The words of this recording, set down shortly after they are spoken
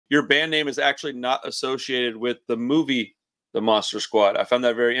your band name is actually not associated with the movie The Monster Squad. I found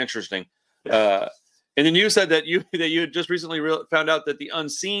that very interesting. And then you said that you had just recently found out that the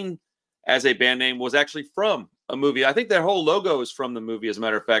Unseen as a band name was actually from a movie. I think their whole logo is from the movie, as a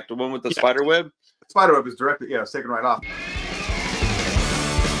matter of fact, the one with the spider web. The spider web is directly, it's taken right off.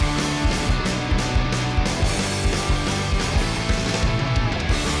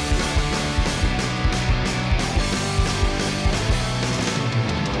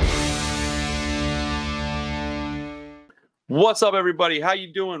 What's up, everybody? How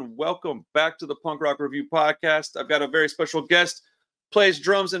you doing? Welcome back to the Punk Rock Review Podcast. I've got a very special guest, plays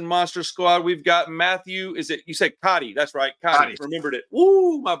drums in Monster Squad. We've got Matthew. Is it, you said Kadi? That's right, Kadi. Remembered it.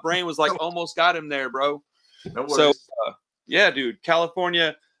 Woo! My brain was like, almost got him there, bro. No worries. So, yeah, dude,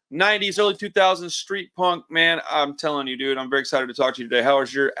 California, 90s, early 2000s, street punk, man. I'm telling you, dude, I'm very excited to talk to you today. How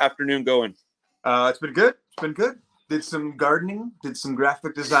is your afternoon going? It's been good. It's been good. Did some gardening, did some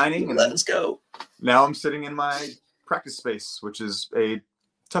graphic designing. And let's go. Now I'm sitting in my practice space, which is a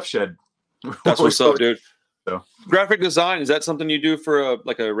tough shed. That's what's up, dude. So, graphic design, is that something you do for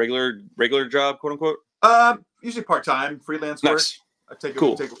a regular job, quote unquote? Usually part-time freelance work. I take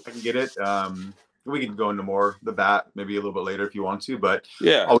it if I can get it. We can go into more the bat maybe a little bit later if you want to, but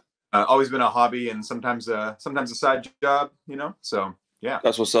yeah, always been a hobby and sometimes a side job, so yeah,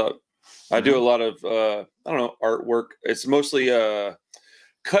 that's what's up. I do a lot of I don't know, artwork. It's mostly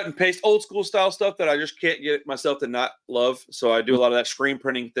cut and paste, old school style stuff that I just can't get myself to not love. So I do a lot of that screen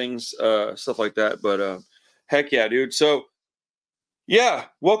printing things, stuff like that. But heck yeah, dude. So yeah,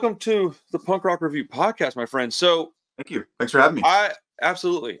 welcome to the Punk Rock Review Podcast, my friend. So thank you. Thanks for having me.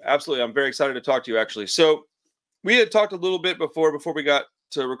 Absolutely. I'm very excited to talk to you, actually. So we had talked a little bit before we got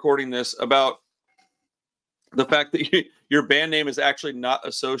to recording this about the fact that your band name is actually not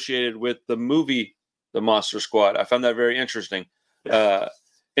associated with the movie The Monster Squad. I found that very interesting.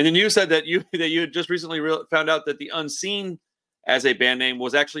 And then you said that you had just recently found out that the Unseen as a band name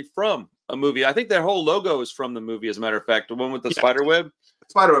was actually from a movie. I think their whole logo is from the movie, as a matter of fact, the one with the spider web. The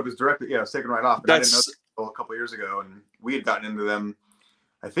spider web is directly, it's taken right off. And I didn't know that until a couple of years ago, and we had gotten into them,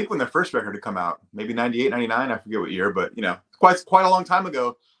 I think, when their first record had come out, maybe 98, 99, I forget what year, but quite a long time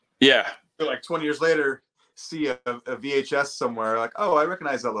ago. Yeah. So like 20 years later, see a VHS somewhere, like, oh, I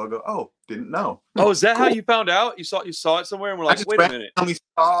recognize that logo. Oh, didn't know. Oh, is that how you found out? You saw it somewhere and we're like, wait a minute.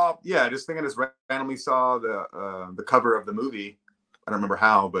 I just randomly saw the cover of the movie. I don't remember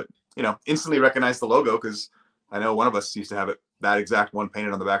how, but instantly recognized the logo because I know one of us used to have that exact one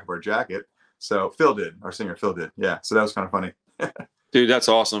painted on the back of our jacket. So our singer Phil did. Yeah. So that was kind of funny. Dude, that's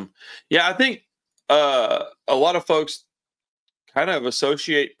awesome. Yeah, I think a lot of folks kind of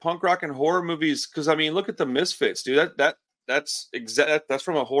associate punk rock and horror movies because I mean, look at the Misfits, dude. That's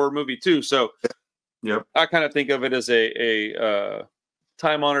from a horror movie too. So yep, I kind of think of it as a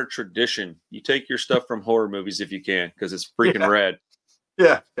time honored tradition. You take your stuff from horror movies if you can because it's freaking rad.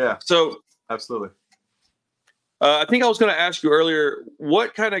 Yeah. So absolutely. I think I was going to ask you earlier,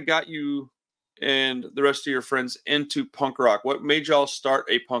 what kind of got you and the rest of your friends into punk rock? What made y'all start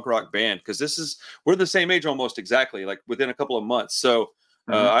a punk rock band? Because we're the same age almost exactly, like within a couple of months. So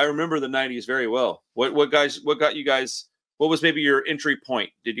I remember the 90s very well. What got you guys? What was maybe your entry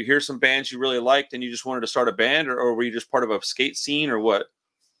point? Did you hear some bands you really liked and you just wanted to start a band, or were you just part of a skate scene, or what?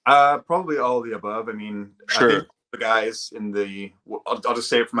 Probably all of the above. I mean, sure. I think the guys I'll just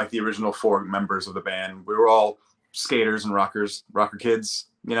say it from like the original 4 members of the band. We were all skaters and rocker kids,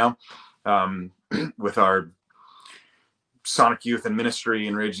 with our Sonic Youth and Ministry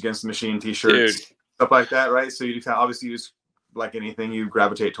and Rage Against the Machine t-shirts, stuff like that, right? So you obviously just like anything, you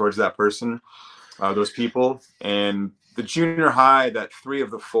gravitate towards that person, those people. And the junior high that 3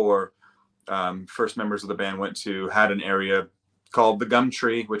 of the 4 first members of the band went to had an area called the Gum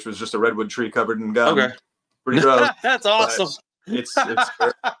Tree, which was just a redwood tree covered in gum. Okay. Pretty gross. That's awesome. It's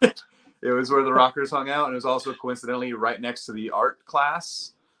it was where the rockers hung out, and it was also coincidentally right next to the art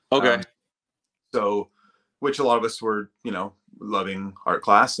class. Okay. So, which a lot of us were, loving art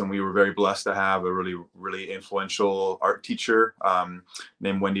class, and we were very blessed to have a really, really influential art teacher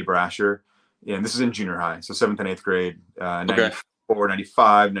named Wendy Brasher. And this is in junior high, so 7th and 8th grade, 94,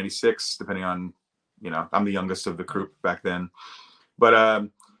 95, 96, depending on, I'm the youngest of the group back then. But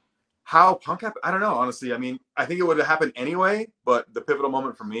how punk happened, I don't know, honestly. I mean, I think it would have happened anyway, but the pivotal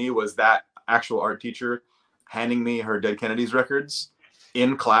moment for me was that actual art teacher handing me her Dead Kennedys records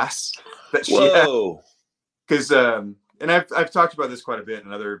in class that she had. Because and I've talked about this quite a bit,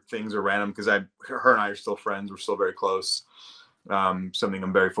 and other things are random because her and I are still friends. We're still very close. Something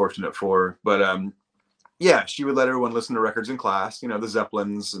I'm very fortunate for. But yeah, she would let everyone listen to records in class, the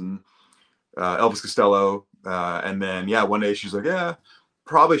Zeppelins and Elvis Costello. And then one day she's like, yeah,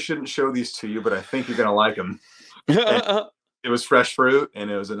 probably shouldn't show these to you, but I think you're gonna like them. And it was Fresh Fruit,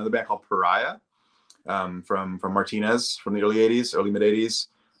 and it was another band called Pariah, from Martinez from the early '80s, early mid '80s,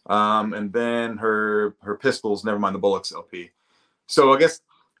 and then her Pistols, Nevermind the Bullocks LP. So I guess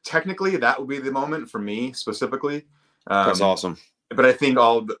technically that would be the moment for me specifically. That's awesome. But I think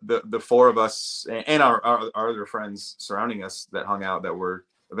all the four of us and our other friends surrounding us that hung out, that were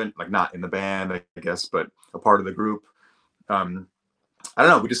like not in the band, I guess, but a part of the group. I don't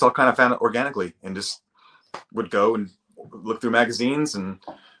know. We just all kind of found it organically and just would go and look through magazines and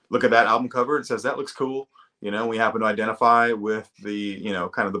look at that album cover. It says that looks cool. You know, we happen to identify with the, you know,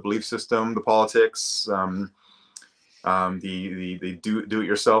 kind of the belief system, the politics, the do it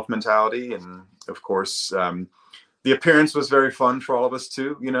yourself mentality, and of course, the appearance was very fun for all of us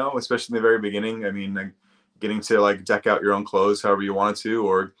too. You know, especially in the very beginning. I mean, like, getting to like deck out your own clothes however you wanted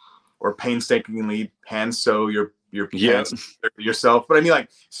to, or painstakingly hand sew your pants yourself. But I mean, like,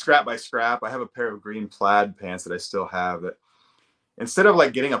 scrap by scrap. I have a pair of green plaid pants that I still have, that instead of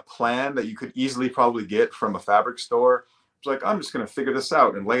like getting a plan that you could easily probably get from a fabric store, it's like, I'm just going to figure this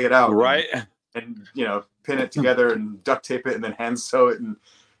out and lay it out. Right. And, you know, pin it together and duct tape it and then hand sew it. And,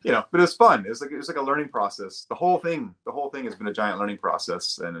 you know, but it was fun. It was like a learning process. The whole thing has been a giant learning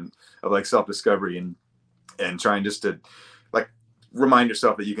process, and of like self-discovery and trying just to like remind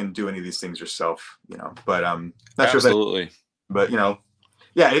yourself that you can do any of these things yourself, you know. But not absolutely. Sure, but you know,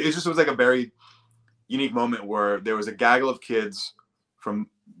 yeah, it just was like a very unique moment where there was a gaggle of kids from,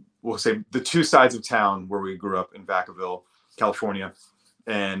 we'll say, the two sides of town where we grew up in Vacaville, California,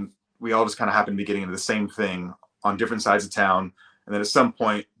 and we all just kind of happened to be getting into the same thing on different sides of town. And then at some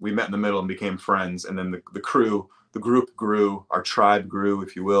point we met in the middle and became friends. And then the group grew, our tribe grew,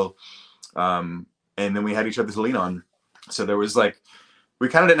 if you will. And then we had each other to lean on. So there was like, we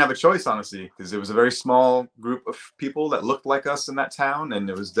kind of didn't have a choice, honestly, because it was a very small group of people that looked like us in that town. And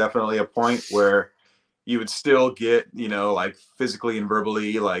it was definitely a point where you would still get, you know, like physically and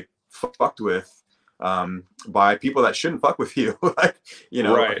verbally like fucked with by people that shouldn't fuck with you. Like, you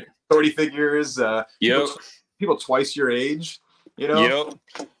know, right. Authority figures, people twice your age, you know.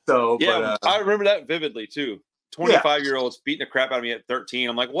 So yeah, but I remember that vividly too. 25-year-olds beating the crap out of me at 13.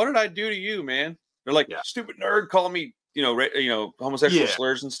 I'm like, what did I do to you, man? They're like, stupid nerd, calling me, you know, homosexual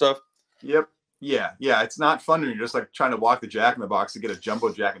slurs and stuff. Yep. Yeah. It's not fun when you're just like trying to walk the Jack in the Box to get a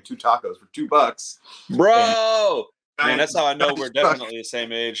jumbo jack and 2 tacos for $2, bro. Man, that's how I know we're definitely the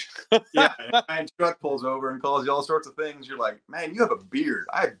same age. Yeah, and a truck pulls over and calls you all sorts of things. You're like, man, you have a beard.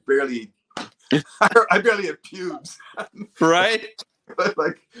 I barely have pubes. Right? But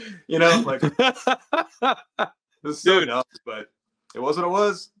like, you know, like, this is so nuts, but it was what it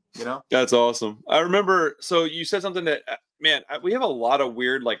was, you know? That's awesome. I remember, so you said something that, man, we have a lot of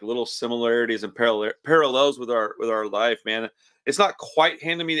weird, like, little similarities and parallels with our life, man. It's not quite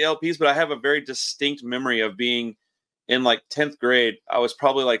handing me the LPs, but I have a very distinct memory of being in like 10th grade. I was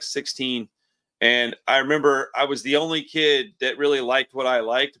probably like 16. And I remember I was the only kid that really liked what I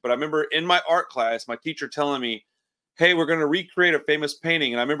liked. But I remember in my art class, my teacher telling me, hey, we're going to recreate a famous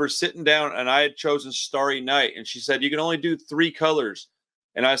painting. And I remember sitting down and I had chosen Starry Night. And she said, you can only do 3 colors.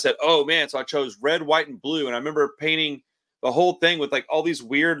 And I said, oh, man. So I chose red, white, and blue. And I remember painting the whole thing with like all these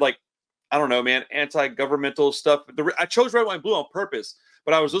weird, like, I don't know, man, anti-governmental stuff. I chose red, white, and blue on purpose.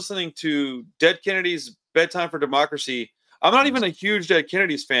 But I was listening to Dead Kennedy's Bedtime for Democracy. I'm not even a huge Dead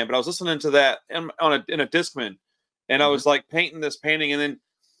Kennedys fan, but I was listening to that in a Discman, and I was like painting this painting, and then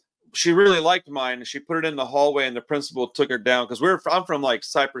she really liked mine, and she put it in the hallway, and the principal took her down because I'm from like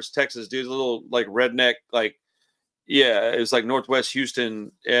Cypress, Texas, dude, a little like redneck, like, yeah, it was like Northwest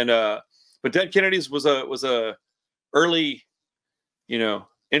Houston, and but Dead Kennedys was a early, you know,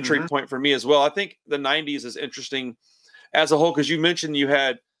 entry point for me as well. I think the 90s is interesting as a whole because you mentioned you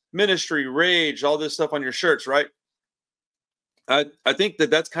had Ministry, Rage, all this stuff on your shirts, right? I think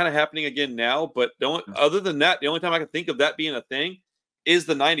that's kind of happening again now, but other than that, the only time I can think of that being a thing is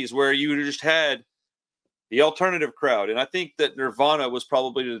the 90s, where you just had the alternative crowd. And I think that Nirvana was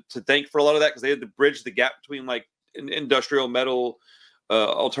probably to thank for a lot of that because they had to bridge the gap between like industrial metal,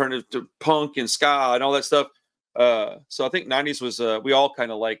 alternative to punk and ska and all that stuff. So I think 90s was, we all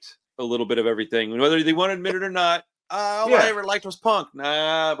kind of liked a little bit of everything, whether they want to admit it or not. All I ever liked was punk.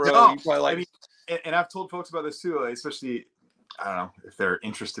 Nah, bro. No, you probably like. I mean, and I've told folks about this too, especially, I don't know if they're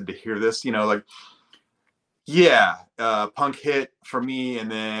interested to hear this, you know, like, punk hit for me.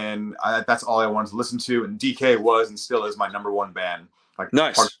 And then that's all I wanted to listen to. And DK was and still is my number 1 band. Like,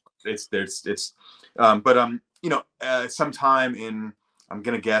 nice. You know, sometime in, I'm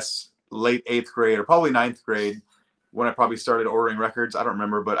going to guess, late 8th grade or probably 9th grade, when I probably started ordering records. I don't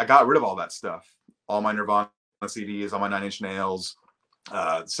remember, but I got rid of all that stuff. All my Nirvana CDs, all my 9 Inch Nails,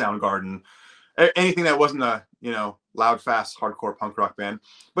 Soundgarden, anything that wasn't a, you know, loud, fast, hardcore punk rock band.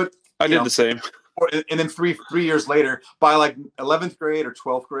 But I did the same. And then three years later, by like 11th grade or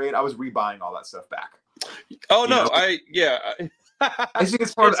 12th grade, I was rebuying all that stuff back. Oh no, I just think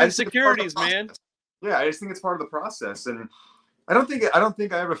it's part of insecurities, man. Yeah, I just think it's part of the process, and I don't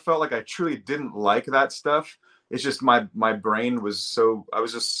think I ever felt like I truly didn't like that stuff. It's just my brain was I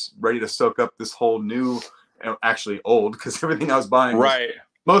was just ready to soak up this whole new, actually old, because everything I was buying,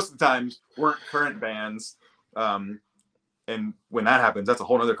 most of the times, weren't current bands. And when that happens, that's a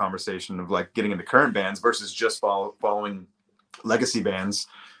whole other conversation of like getting into current bands versus just following legacy bands.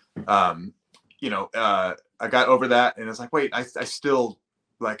 You know, I got over that, and it's like, wait, I still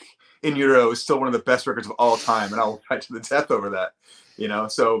like In Utero is still one of the best records of all time, and I'll fight to the death over that. You know,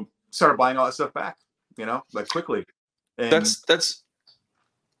 so started buying all that stuff back. You know, like quickly. And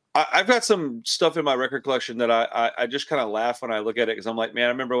I've got some stuff in my record collection that I just kind of laugh when I look at it, because I'm like, man, I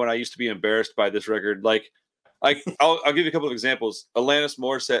remember when I used to be embarrassed by this record. Like I'll give you a couple of examples. Alanis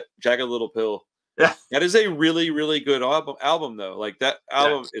Morissette, Jagged Little Pill. Yeah, that is a really, really good album though. Like that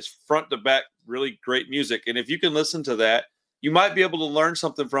album is front to back really great music, and if you can listen to that, you might be able to learn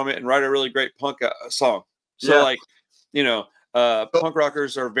something from it and write a really great punk song. So like, you know, punk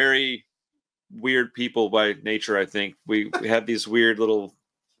rockers are very weird people by nature. I think we have these weird little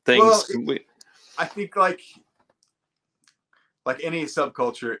things. Well, I think like any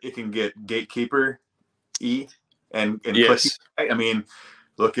subculture, it can get gatekeeper-y and yes. Clicky. I mean,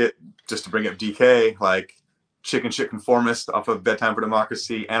 look at, just to bring up DK, like Chicken Shit Conformist off of Bedtime for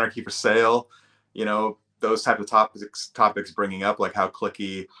Democracy, Anarchy for Sale, you know, those type of topics bringing up like how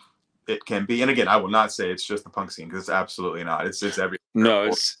clicky it can be. And again, I will not say it's just the punk scene, because it's absolutely not. It's every. No,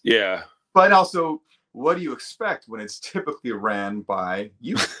 it's But also, what do you expect when it's typically ran by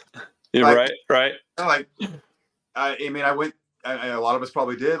you? Like, right. Like, I mean, a lot of us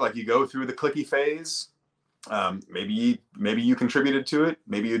probably did. Like, you go through the clicky phase. Maybe you contributed to it.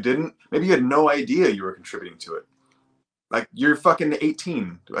 Maybe you didn't. Maybe you had no idea you were contributing to it. Like, you're fucking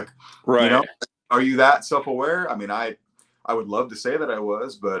 18. Like, right. You know, are you that self-aware? I mean, I would love to say that I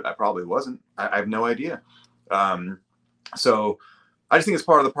was, but I probably wasn't. I have no idea. So I just think it's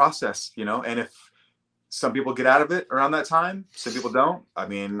part of the process, you know. And if some people get out of it around that time, some people don't. I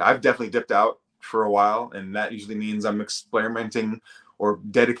mean, I've definitely dipped out for a while, and that usually means I'm experimenting or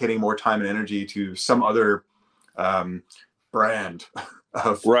dedicating more time and energy to some other brand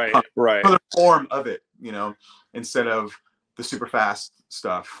of other form of it, you know, instead of the super fast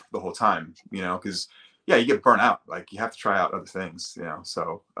stuff the whole time, you know, because you get burnt out. Like, you have to try out other things, you know.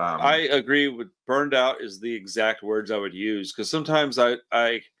 So I agree with burned out is the exact words I would use, because sometimes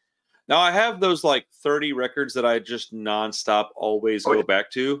I have those like 30 records that I just nonstop always go back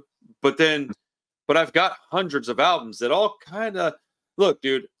to, but I've got hundreds of albums that all kind of look,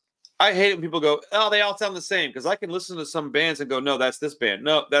 dude. I hate it when people go, oh, they all sound the same, because I can listen to some bands and go, no, that's this band.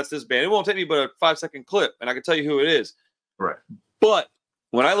 No, that's this band. It won't take me but a 5-second clip, and I can tell you who it is. Right. But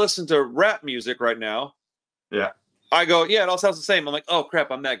when I listen to rap music right now, I go, yeah, it all sounds the same. I'm like, oh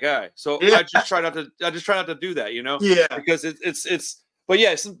crap, I'm that guy. So I just try not to do that, you know? Yeah. Because it's but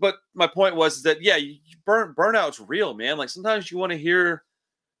yeah, but my point was that burnout's real, man. Like sometimes I want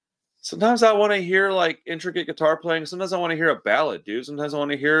to hear like intricate guitar playing. Sometimes I want to hear a ballad, dude. Sometimes I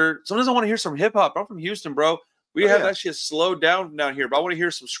want to hear some hip hop. I'm from Houston, bro. We have that shit slowed down here, but I want to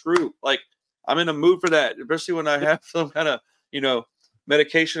hear some screw. Like, I'm in a mood for that, especially when I have some kind of, you know,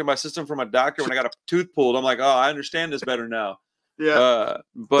 medication in my system from a doctor when I got a tooth pulled. I'm like, oh, I understand this better now. Yeah.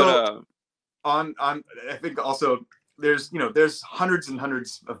 I think also there's hundreds and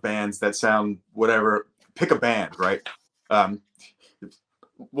hundreds of bands that sound whatever. Pick a band, right?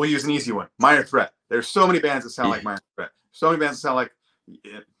 We'll use an easy one. Minor Threat. There's so many bands that sound like Minor Threat. So many bands that sound like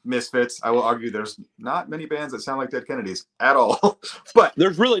Misfits. I will argue there's not many bands that sound like Dead Kennedys at all. But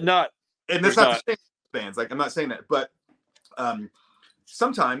there's really not. And there's not the same bands. Like, I'm not saying that, but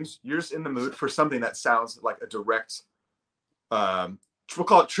sometimes you're just in the mood for something that sounds like a direct, we'll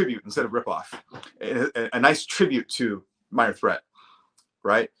call it tribute instead of ripoff. A nice tribute to Minor Threat,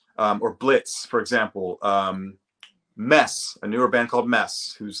 right? Or Blitz, for example. Mess, a newer band called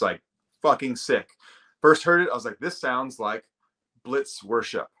Mess, who's like fucking sick. First heard it, I was like, this sounds like Blitz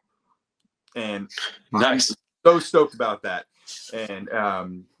Worship. And nice. I'm so stoked about that. And I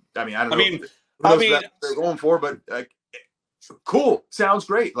mean, I don't know what they're going for, but like, cool, sounds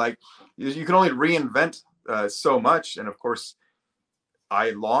great. Like, you can only reinvent so much. And of course,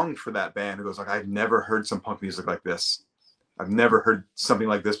 I long for that band who goes like, I've never heard some punk music like this. I've never heard something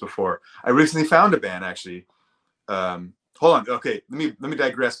like this before. I recently found a band, actually. Hold on. Okay, let me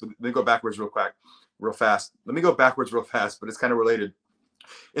digress. But let me go backwards real fast. Let me go backwards real fast, but it's kind of related.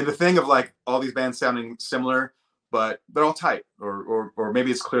 in the thing of like all these bands sounding similar, but they're all tight, or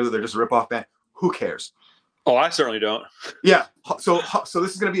maybe it's clear that they're just a rip-off band. Who cares? Oh, I certainly don't. Yeah. So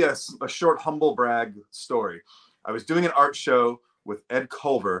this is going to be a short humble brag story. I was doing an art show with Ed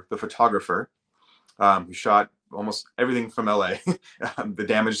Culver, the photographer, who shot almost everything from LA, the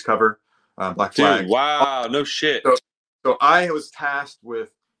Damaged cover, Black Flag. Dude, wow, no shit. So I was tasked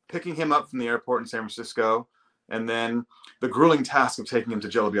with picking him up from the airport in San Francisco, and then the grueling task of taking him to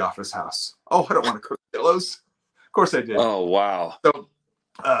Jello Biafra's house. Oh, I don't want to cook Jellos. Of course I did. Oh, wow. So,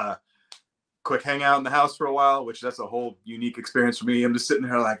 quick hangout in the house for a while, which that's a whole unique experience for me. I'm just sitting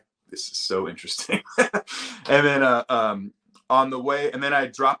there like, this is so interesting. And then on the way, and then I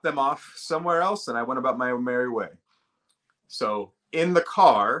dropped them off somewhere else, and I went about my merry way. So in the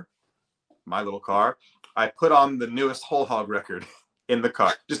car, my little car, I put on the newest Whole Hog record in the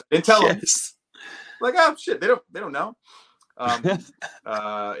car. Just didn't tell them. Like, oh shit, they don't know.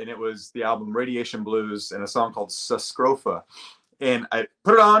 And it was the album Radiation Blues and a song called Suscrofa. And I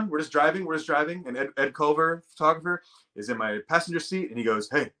put it on. We're just driving. And Ed Culver, photographer, is in my passenger seat, and he goes,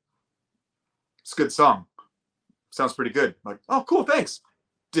 "Hey, it's a good song. Sounds pretty good." I'm like, "Oh, cool, thanks."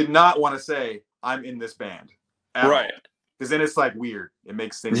 Did not want to say I'm in this band, right? Because then it's like weird. It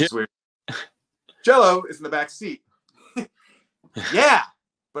makes things weird. Jello is in the back seat. Yeah,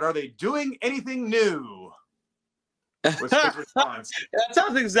 but are they doing anything new? Was his response. That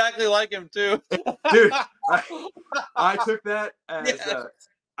sounds exactly like him too. Dude, I took that as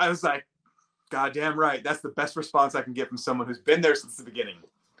I was like, God damn right. That's the best response I can get from someone who's been there since the beginning.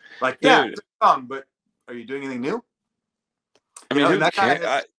 Like, yeah, it's a song, but are you doing anything new? I mean, that guy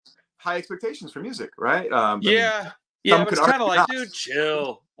has high expectations for music, right? Yeah, but it's kind of like, dude,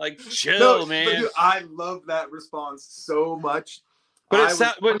 chill. Like, chill, man. But dude, I love that response so much. But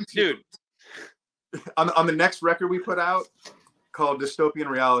dude. On the next record we put out called Dystopian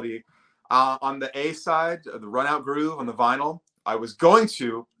Reality, on the A side, the Run Out Groove on the vinyl, I was going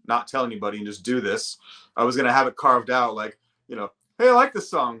to not tell anybody and just do this. I was going to have it carved out like, you know, hey, I like this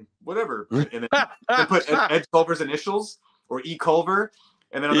song, whatever. And then put Ed Culver's initials or E. Culver.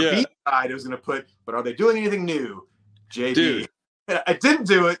 And then on the B side, I was going to put, but are they doing anything new? JB. Dude. I didn't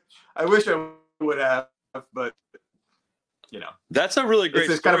do it. I wish I would have, but, you know. That's a really great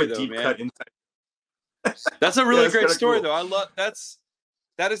story, kind of a deep cut inside. That's a really great story, though. I love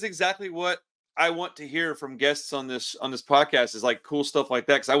that is exactly what I want to hear from guests on this podcast, is like cool stuff like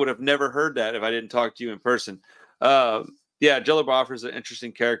that, because I would have never heard that if I didn't talk to you in person. Jello Biafra is an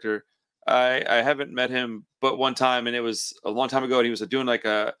interesting character. I haven't met him but one time, and it was a long time ago, and he was doing like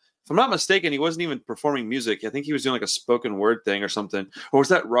if I'm not mistaken, he wasn't even performing music. I think he was doing like a spoken word thing or something. Or was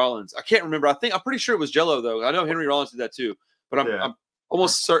that Rollins? I can't remember. I'm pretty sure it was Jello, though. I know Henry Rollins did that too, but I'm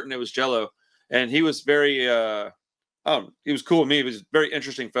almost certain it was Jello. And he was very, he was cool with me. He was a very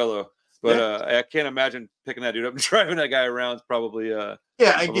interesting fellow. But I can't imagine picking that dude up and driving that guy around. It's probably,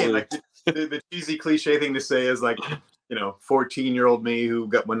 again, like the cheesy cliche thing to say is like, you know, 14-year-old me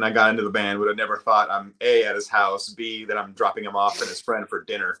when I got into the band would have never thought I'm A, at his house, B, that I'm dropping him off at his friend for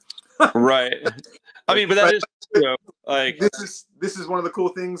dinner. Right. I mean, but that is, you know, like, this is one of the cool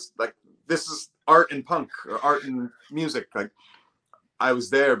things. Like, this is art and punk, or art and music. Like, I was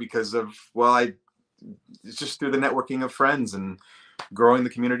there because of, it's just through the networking of friends and growing the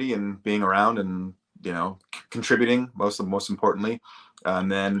community and being around and, you know, contributing most importantly.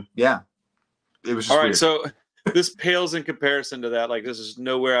 And then, it was just all right. Weird. So this pales in comparison to that. Like, this is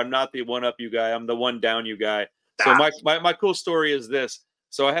nowhere. I'm not the one up you guy. I'm the one down you guy. So my cool story is this.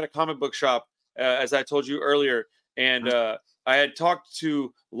 So I had a comic book shop, as I told you earlier. And, I had talked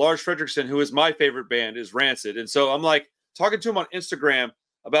to Lars Fredriksson, who is my favorite band, is Rancid. And so I'm like, talking to him on Instagram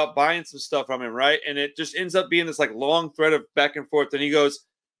about buying some stuff from him, right? And it just ends up being this like long thread of back and forth. And he goes,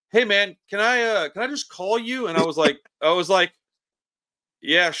 "Hey man, can I just call you?" And I was like,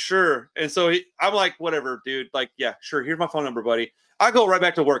 "Yeah, sure." And so I'm like, "Whatever, dude. Like, yeah, sure. Here's my phone number, buddy." I go right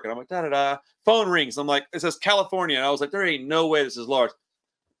back to work, and I'm like, da da da. Phone rings. I'm like, it says California, and I was like, there ain't no way this is Lars.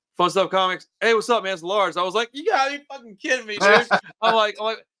 Fun Stuff Comics. Hey, what's up, man? It's Lars. I was like, you gotta be fucking kidding me, dude. I'm like.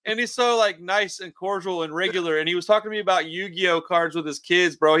 And he's so like nice and cordial and regular. And he was talking to me about Yu-Gi-Oh cards with his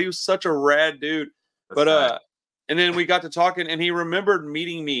kids, bro. He was such a rad dude. And then we got to talking, and he remembered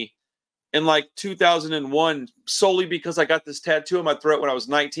meeting me in like 2001 solely because I got this tattoo on my throat when I was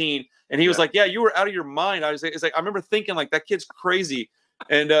 19. And he was like, "Yeah, you were out of your mind." I remember thinking like, that kid's crazy.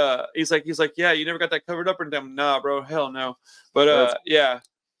 And he's like, "Yeah, you never got that covered up." And I'm, "Nah, bro, hell no." But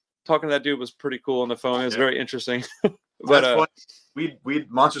talking to that dude was pretty cool on the phone. It was very interesting. But we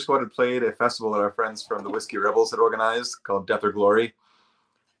Monster Squad had played a festival that our friends from the Whiskey Rebels had organized called Death or Glory.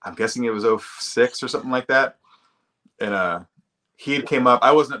 I'm guessing it was 06 or something like that. And he had came up.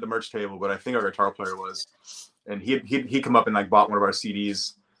 I wasn't at the merch table, but I think our guitar player was, and he'd come up and like bought one of our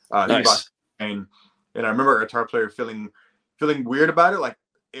CDs. Nice. He bought, and I remember our guitar player feeling weird about it. Like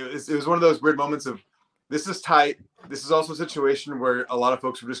it was one of those weird moments of, this is tight. This is also a situation where a lot of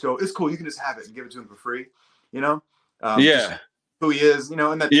folks would just go, "It's cool, you can just have it," and give it to him for free, you know? Yeah. Who he is, you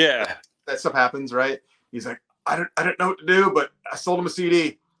know, and that stuff happens, right? He's like, I don't know what to do, but I sold him a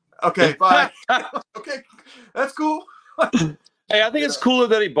CD. Okay, bye. Okay, that's cool. Hey, I think it's cooler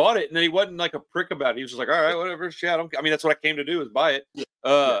that he bought it and then he wasn't like a prick about it. He was just like, all right, whatever. Shit, I mean, that's what I came to do, is buy it.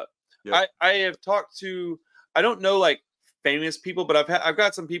 Yeah. I have talked to, I don't know like famous people, but I've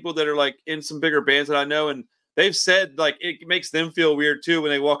got some people that are like in some bigger bands that I know, and they've said like it makes them feel weird too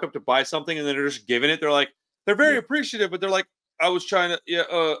when they walk up to buy something and then they're just giving it. They're like, they're very appreciative, but they're like, I was trying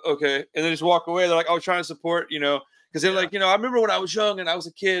to, okay, and then just walk away. They're like, I was trying to support, you know, because they're like, you know, I remember when I was young and I was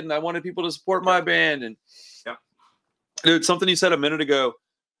a kid and I wanted people to support my band. And dude, something you said a minute ago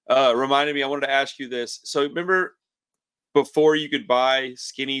reminded me. I wanted to ask you this. So remember before you could buy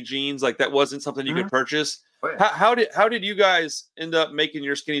skinny jeans, like that wasn't something you could purchase. Oh, yeah. How did you guys end up making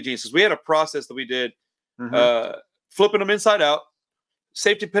your skinny jeans? Because we had a process that we did, flipping them inside out,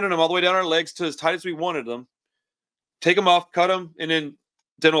 safety pinning them all the way down our legs to as tight as we wanted them, take them off, cut them, and then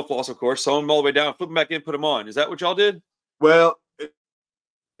dental floss, of course, sew them all the way down, flip them back in, put them on. Is that what y'all did? Well,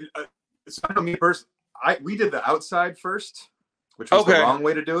 it's not me personally. We did the outside first, which was the wrong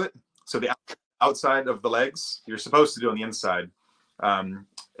way to do it. So the outside of the legs, you're supposed to do on the inside. We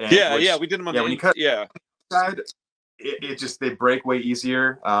did them on the inside. Yeah. Inside, it just, they break way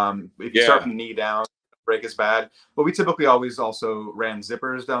easier. If you start from the knee down, break as bad. But we typically always also ran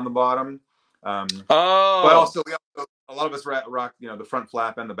zippers down the bottom. But also a lot of us rock, you know, the front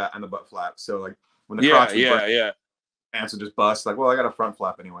flap and the back and the butt flap. So like when the crotch pants would just bust, like, well, I got a front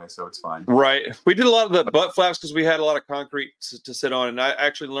flap anyway, so it's fine. Right. We did a lot of the butt flaps because we had a lot of concrete to sit on, and I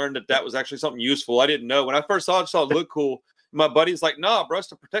actually learned that was actually something useful. I didn't know when I first saw it. Just thought it looked cool. My buddy's like, "Nah, bro, it's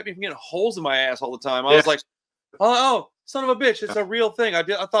to protect me from getting holes in my ass all the time." I was like, "Oh, son of a bitch! It's a real thing." I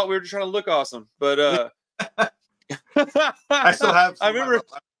thought we were just trying to look awesome, but I still have. I remember.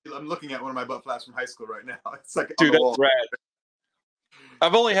 I'm looking at one of my butt flaps from high school right now. It's like, dude, that's rad.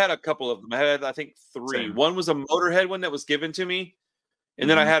 I've only had a couple of them. I had, I think, 3. Same. One was a Motorhead one that was given to me, and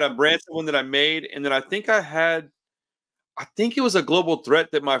then I had a Branson one that I made, and then I think it was a Global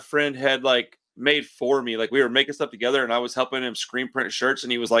Threat that my friend had like made for me. Like we were making stuff together, and I was helping him screen print shirts,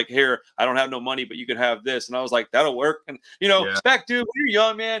 and he was like, "Here, I don't have no money, but you can have this." And I was like, "That'll work." And you know, back, dude, when you're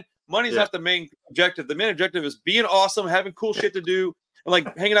young, man, money's not the main objective. The main objective is being awesome, having cool shit to do, and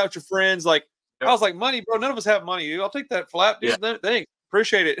like hanging out with your friends. Like I was like, money, bro. None of us have money, dude. I'll take that flap, dude. Thanks.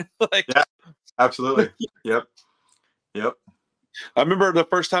 Appreciate it. Like, absolutely. Yep. I remember the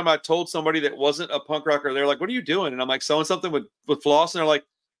first time I told somebody that wasn't a punk rocker, they're like, "What are you doing?" And I'm like, "Sewing something with floss." And they're like,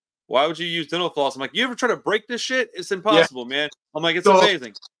 "Why would you use dental floss?" I'm like, "You ever try to break this shit? It's impossible, man." I'm like, "It's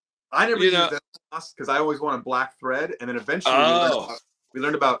amazing." I never used dental floss because I always wanted black thread, and then eventually we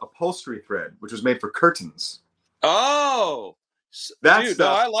learned about upholstery thread, which was made for curtains. Oh, that dude,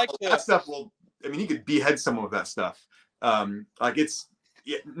 stuff! No, I like that stuff. Well, I mean, you could behead someone with that stuff. Like it's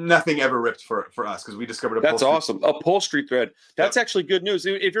nothing ever ripped for us because we discovered upholstery. That's awesome. Upholstery thread. That's actually good news.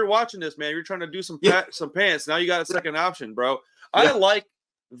 If you're watching this, man, you're trying to do some pants. Now you got a second option, bro. I like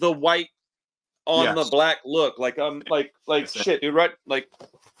the white on the black look. Like like shit, dude. Right? Like,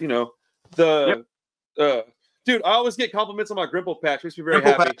 you know, the dude. I always get compliments on my Grimple patch. Makes me very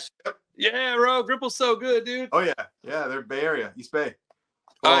happy. Yeah, bro. Grimple's so good, dude. Oh yeah, they're Bay Area, East Bay.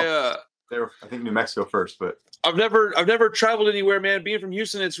 Well, they were, I think, New Mexico first, but I've never traveled anywhere, man. Being from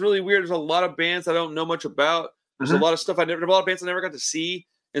Houston, it's really weird. There's a lot of bands I don't know much about. There's a lot of stuff a lot of bands I never got to see.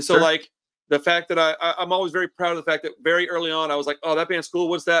 And so like the fact that I'm always very proud of the fact that very early on I was like, "Oh, that band's cool.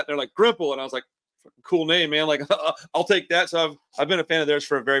 What's that?" And they're like, "Grimple," and I was like, "Cool name, man." Like I'll take that. So I've been a fan of theirs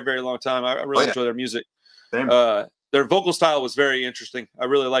for a very, very long time. I really enjoy their music. Same. Their vocal style was very interesting. I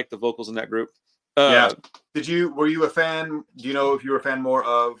really liked the vocals in that group. Were you a fan? Do you know if you were a fan more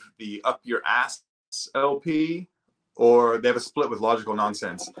of the Up Your Ass LP, or they have a split with Logical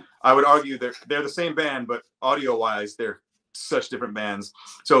Nonsense? I would argue they're the same band, but audio wise they're such different bands.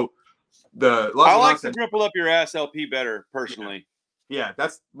 So I like the Grimple Up Your Ass LP better personally. Yeah,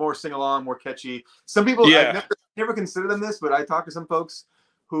 that's more sing along, more catchy. Some people I've never considered them this, but I talked to some folks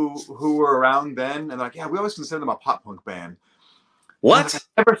who were around then and like, we always consider them a pop punk band. What?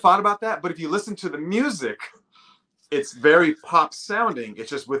 I never thought about that, but if you listen to the music, it's very pop sounding. It's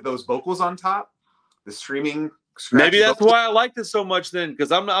just with those vocals on top, the streaming. Maybe that's why I liked it so much then,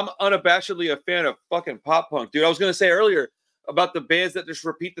 because I'm unabashedly a fan of fucking pop punk, dude. I was gonna say earlier, about the bands that just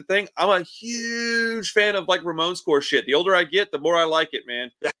repeat the thing. I'm a huge fan of like Ramones core shit. The older I get, the more I like it,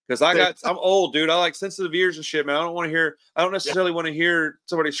 man. Because I'm old, dude. I like sensitive ears and shit, man. I don't necessarily want to hear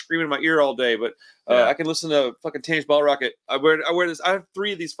somebody screaming in my ear all day, but I can listen to fucking Teenage Ball Rocket. I wear this. I have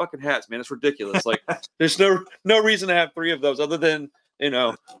 3 of these fucking hats, man. It's ridiculous. Like, there's no reason to have 3 of those other than,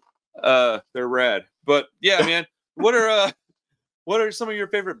 they're rad. But yeah, man. What are some of your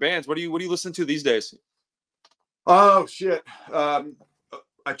favorite bands? What do you listen to these days? Oh shit. I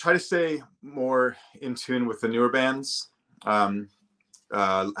try to stay more in tune with the newer bands. I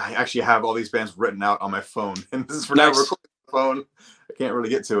actually have all these bands written out on my phone, and this is for now recording the phone. I can't really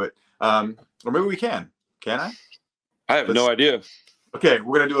get to it. Or maybe we can. Can I? I have no idea. Okay,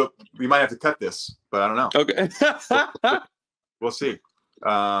 we're gonna do it. We might have to cut this, but I don't know. Okay. We'll see.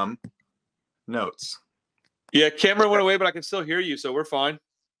 Notes. Yeah, camera went away, but I can still hear you, so we're fine.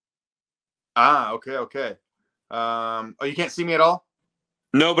 Okay. Oh, you can't see me at all?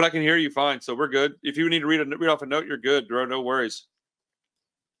 No, but I can hear you fine, so we're good. If you need to read off a note, you're good, bro. No worries.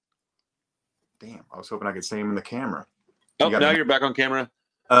 Damn, I was hoping I could see him in the camera. Oh, now you're back on camera.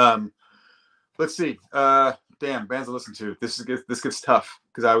 Let's see. Damn, bands to listen to. This gets tough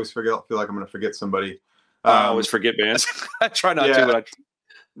because I always feel like I'm going to forget somebody. I always forget bands. I try not to, but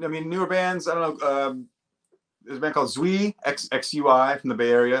I mean, newer bands. I don't know. There's a band called Zui, XUI from the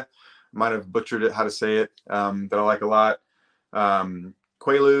Bay Area. Might have butchered it how to say it. That I like a lot.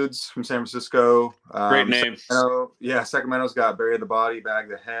 Quaaludes from San Francisco. Great name. Sacramento's got Bury the Body, Bag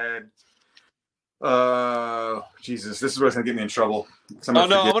the Head. Jesus, this is what's gonna get me in trouble. I'm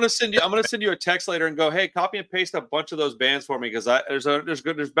gonna send you a text later and go, hey, copy and paste a bunch of those bands for me because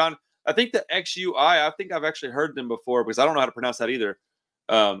there's bound. I think the XUI. I think I've actually heard them before because I don't know how to pronounce that either.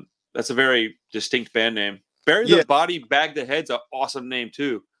 That's a very distinct band name. Bury the Body, Bag the Head's an awesome name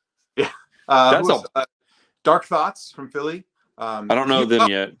too. Yeah, Dark Thoughts from Philly. I don't know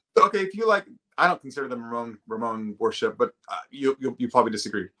them yet. Okay, if you like, I don't consider them Ramon worship, but you probably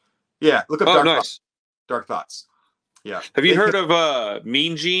disagree. Yeah, look up Dark Thoughts. Yeah. Have you heard of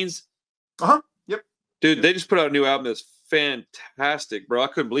Mean Jeans? Yep. Dude, they just put out a new album that's fantastic, bro. I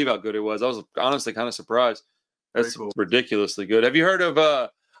couldn't believe how good it was. I was honestly kind of surprised. That's ridiculously good. Have you heard of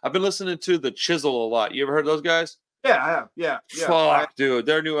I've been listening to The Chisel a lot. You ever heard of those guys? Yeah, I have. Yeah. Fuck, dude.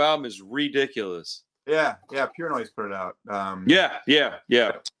 Their new album is ridiculous. Yeah. Pure Noise put it out. Yeah.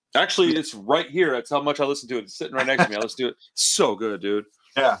 Actually, it's right here. That's how much I listen to it. It's sitting right next to me. I listen to it. It's so good, dude.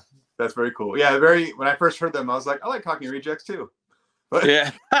 Yeah, that's very cool. Yeah, when I first heard them, I was like, I like Cockney Rejects too. But yeah.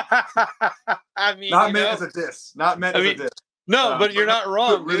 I mean, not meant as a diss. Not meant as a diss. No, but you're not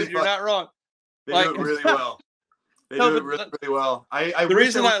wrong, dude. You're not wrong. They do it really well. They do it really well. The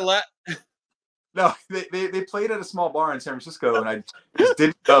reason I laugh. No, they played at a small bar in San Francisco, and I just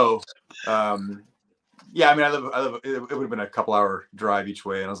didn't go. Yeah, I mean, I live. It would have been a couple-hour drive each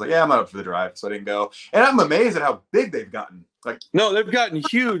way, and I was like, yeah, I'm not up for the drive, so I didn't go. And I'm amazed at how big they've gotten. Like, no, they've gotten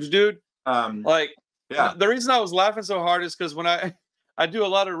huge, dude. Yeah. The reason I was laughing so hard is because when I do a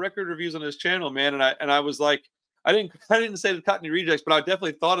lot of record reviews on this channel, man, and I was like, I didn't say the Cockney Rejects, but I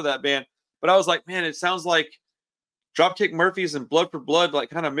definitely thought of that band. But I was like, man, it sounds like Dropkick Murphys and Blood for Blood, like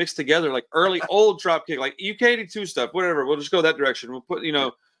kind of mixed together, like early old Dropkick, like UK82 stuff, whatever. We'll just go that direction. We'll put,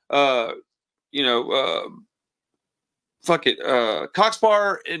 fuck it,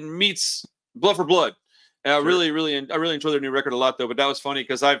 Coxbar and meets Blood for Blood. And I really enjoy their new record a lot, though. But that was funny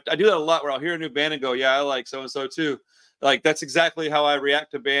because I do that a lot where I'll hear a new band and go, yeah, I like so and so too. Like that's exactly how I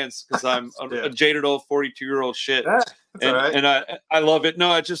react to bands because I'm a jaded old 42-year-old shit, and I love it.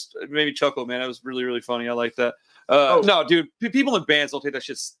 No, it made me chuckle, man. It was really, really funny. I like that. No, dude, people in bands don't take that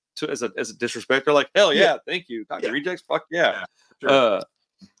shit as a disrespect. They're like, hell yeah, thank you, Cockney Rejects, fuck yeah. Sure.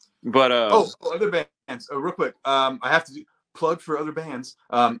 Other bands. Real quick, I have to plug for other bands.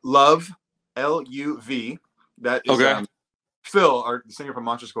 Love, LUV. That is Phil, the singer from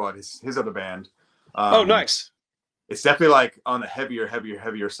Monster Squad. His other band. Nice. It's definitely like on the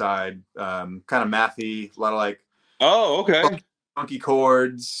heavier side. Kind of mathy, a lot of like funky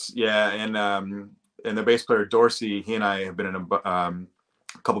chords. Yeah, and the bass player Dorsey, he and I have been in a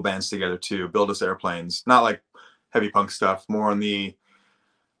couple bands together too. Build Us Airplanes, not like heavy punk stuff, more on the,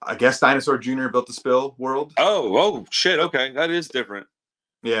 I guess, Dinosaur Jr. Built to Spill world. Oh shit. Okay, that is different.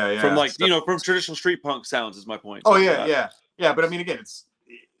 Yeah. From from traditional street punk sounds is my point. Oh yeah. But I mean, again, it's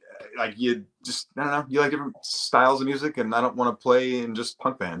like you just, I don't know, you like different styles of music, and I don't want to play in just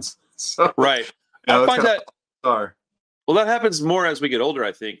punk bands. So right. I find that. Well, that happens more as we get older.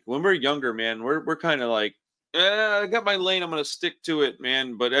 I think when we're younger, man, we're kind of like, I got my lane, I'm gonna stick to it,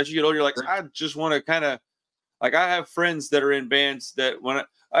 man. But as you get older, you're like, I just want to kind of, like, I have friends that are in bands that when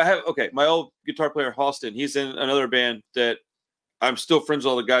I have my old guitar player Halston, he's in another band that I'm still friends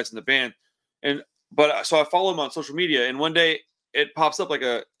with all the guys in the band. So I follow him on social media, and one day it pops up like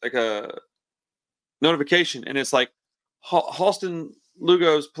a notification, and it's like Halston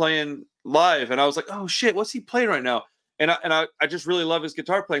Lugo's playing live, and I was like, oh shit, what's he playing right now? And I just really love his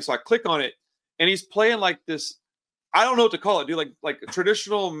guitar playing, so I click on it, and he's playing like this. I don't know what to call it, dude. Like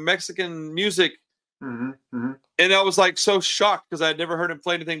traditional Mexican music. And I was like so shocked because I had never heard him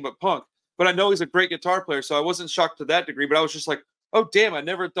play anything but punk. But I know he's a great guitar player, so I wasn't shocked to that degree. But I was just like, oh damn, I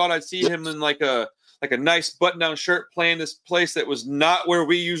never thought I'd see him in like a nice button-down shirt playing this place that was not where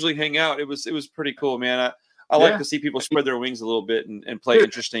we usually hang out. It was pretty cool, man. I like to see people spread their wings a little bit and play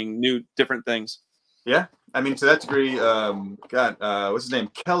interesting, new, different things. Yeah, I mean, to that degree, what's his name?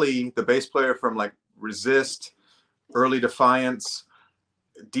 Kelly, the bass player from like Resist, Early Defiance,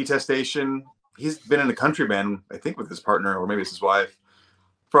 Detestation. He's been in a country band, I think, with his partner, or maybe it's his wife,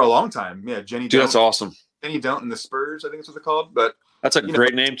 for a long time. Yeah, Jenny. Dude, that's awesome. Jenny Don't and the Spurs, I think that's what they're called. But that's a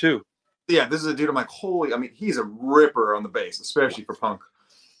great name too. Yeah, this is a dude. I'm like, holy! I mean, he's a ripper on the bass, especially for punk.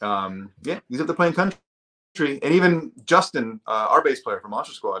 Yeah, he's up there playing country, and even Justin, our bass player from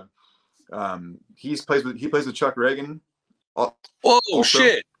Monster Squad, he plays with Chuck Reagan. Oh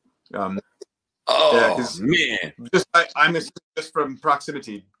shit! Yeah, man, I'm just from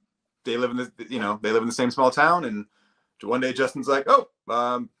proximity. They live in the same small town, and one day Justin's like, oh,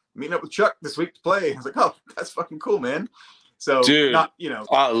 meeting up with Chuck this week to play. I was like, oh, that's fucking cool, man. So, dude, I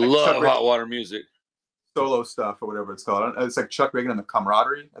love Hot Water Music. Solo stuff or whatever it's called. It's like Chuck Reagan and the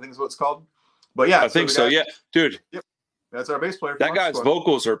Camaraderie, I think is what it's called. But yeah, I think so. Yeah, dude. Yep, that's our bass player. That guy's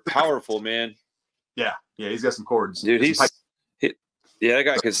vocals are powerful, man. Yeah, he's got some chords, dude. That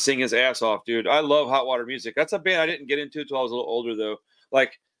guy can sing his ass off, dude. I love Hot Water Music. That's a band I didn't get into until I was a little older, though.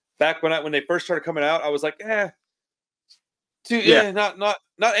 Like back when they first started coming out, I was like,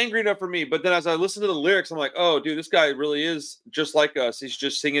 not angry enough for me. But then as I listened to the lyrics, I'm like, oh, dude, this guy really is just like us. He's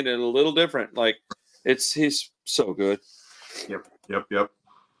just singing it a little different. Like he's so good. Yep.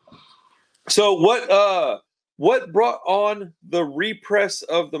 So what brought on the repress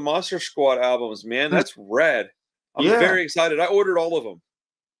of the Monster Squad albums, man? That's rad. I'm very excited. I ordered all of them.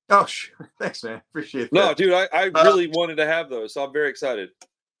 Oh, sure. Thanks, man. Appreciate that. No, dude, I really wanted to have those, so I'm very excited.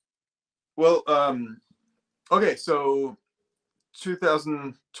 Well, okay, so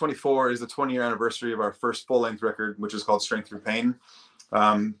 2024 is the 20-year anniversary of our first full-length record, which is called Strength Through Pain,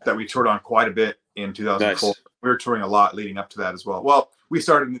 that we toured on quite a bit in 2004. Nice. We were touring a lot leading up to that as well. Well, we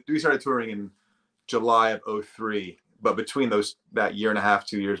started touring in July of 2003, but between that year and a half,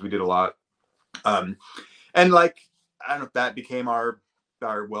 2 years, we did a lot. And like, I don't know if that became our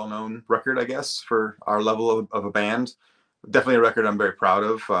well-known record, I guess, for our level of a band. Definitely a record I'm very proud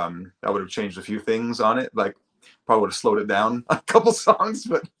of. I would have changed a few things on it, like probably would have slowed it down a couple songs,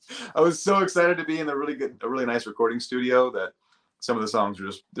 but I was so excited to be in a really nice recording studio that some of the songs are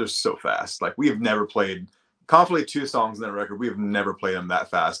they're so fast. Like we have never played confidently 2 songs in that record. We have never played them that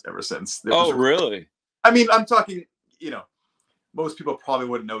fast ever since. Really? I mean, I'm talking, most people probably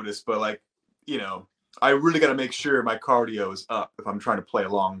wouldn't notice, but like, I really got to make sure my cardio is up if I'm trying to play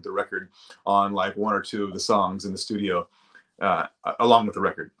along the record on like 1 or 2 of the songs in the studio, along with the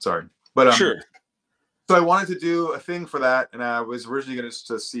record. Sorry, but sure. So I wanted to do a thing for that, and I was originally going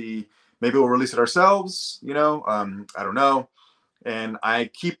to see maybe we'll release it ourselves. I don't know. And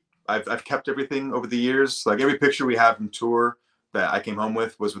I've kept everything over the years. Like every picture we have from tour that I came home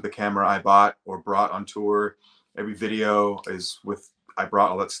with was with the camera I bought or brought on tour. Every video is I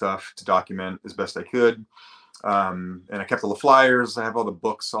brought all that stuff to document as best I could. And I kept all the flyers. I have all the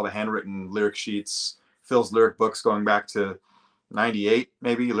books, all the handwritten lyric sheets, Phil's lyric books going back to 98,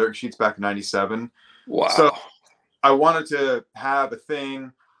 maybe lyric sheets back to 97. Wow. So I wanted to have a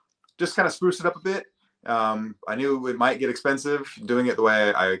thing, just kind of spruce it up a bit. I knew it might get expensive doing it the way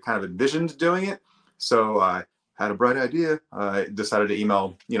I kind of envisioned doing it. So I had a bright idea. I decided to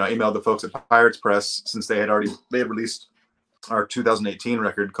email the folks at Pirates Press, since they had released our 2018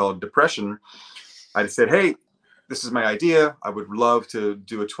 record called Depression. I said, hey, this is my idea. I would love to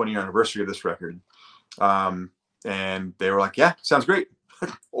do a 20-year anniversary of this record. And they were like, yeah, sounds great. Oh,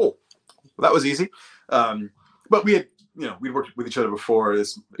 well, that was easy. But we had, we'd worked with each other before.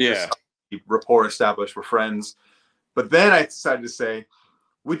 This rapport established. We're friends. But then I decided to say,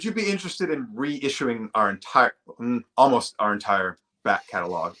 would you be interested in reissuing almost our entire back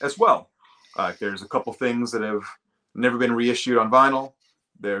catalog as well? There's a couple things that have never been reissued on vinyl.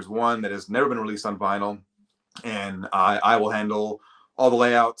 There's one that has never been released on vinyl. And I will handle all the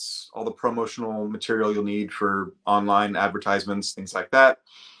layouts, all the promotional material you'll need for online advertisements, things like that.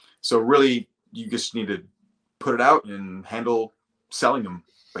 So really, you just need to put it out and handle selling them,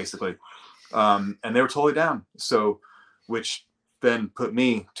 basically. And they were totally down. So, which then put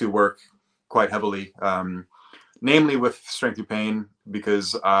me to work quite heavily, namely with Strength Through Pain,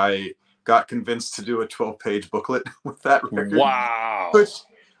 because I got convinced to do a 12-page booklet with that record. Wow. Which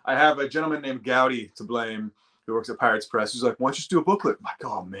I have a gentleman named Gowdy to blame who works at Pirates Press. He's like, why don't you just do a booklet? I'm like,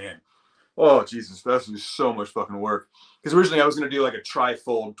 oh man. Oh Jesus, that's just so much fucking work. Because originally I was gonna do like a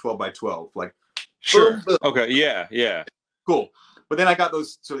tri-fold 12 by 12. Like sure. boom, boom. Okay, yeah. Cool. But then I got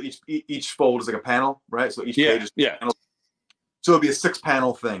those, so each fold is like a panel, right? So each page is a panel. So it'd be a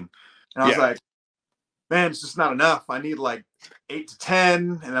 6-panel thing. And I was like, man, it's just not enough. I need like 8 to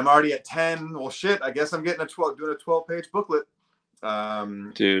 10, and I'm already at 10. Well, shit, I guess I'm getting doing a 12-page booklet.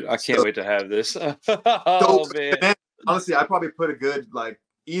 Dude, I can't wait to have this. Man, honestly, I probably put a good, like,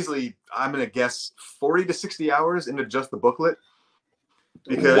 easily, I'm going to guess 40 to 60 hours into just the booklet.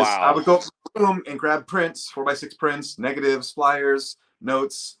 Because I would go up to the room and grab prints, 4x6 prints, negatives, flyers,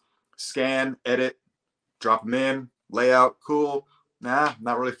 notes, scan, edit, drop them in, layout, cool. Nah,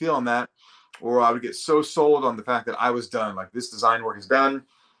 not really feeling that. Or I would get so sold on the fact that I was done, like this design work is done,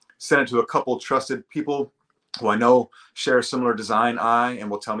 send it to a couple trusted people who I know share a similar design eye and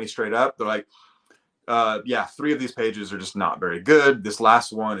will tell me straight up. They're like, yeah, 3 of these pages are just not very good. This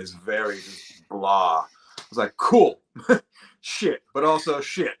last one is very just blah. I was like, cool. Shit, but also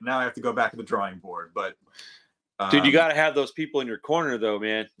shit. Now I have to go back to the drawing board. But dude, you got to have those people in your corner, though,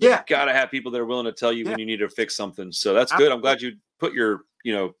 man. Yeah, you got to have people that are willing to tell you when you need to fix something. So that's good. I'm glad you put your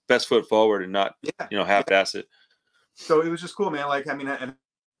best foot forward and not half-ass it. So it was just cool, man. Like, I mean, and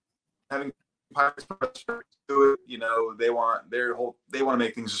having Pirates do it, they want to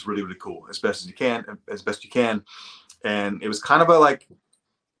make things just really, really cool as best you can. And it was kind of a like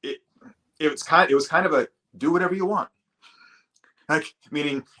it was kind of a do whatever you want. Like,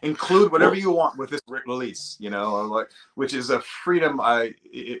 meaning include whatever you want with this release, like, which is a freedom.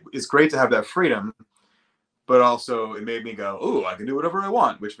 It's great to have that freedom, but also it made me go, oh, I can do whatever I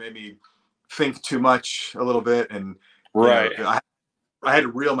want, which made me think too much a little bit. And I had to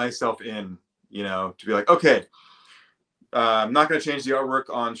reel myself in, to be like, okay, I'm not going to change the artwork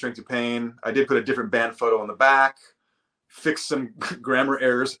on Strength Through Pain. I did put a different band photo on the back, fix some grammar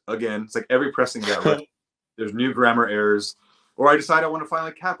errors. Again, it's like every pressing that there's new grammar errors. Or I decide I want to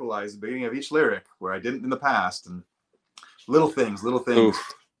finally capitalize the beginning of each lyric where I didn't in the past, and little things.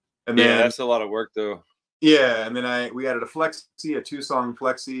 Oof. And then that's a lot of work, though. Yeah, and then we added a 2-song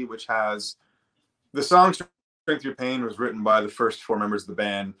flexi, which has the song "Strength Through Pain" was written by the first 4 members of the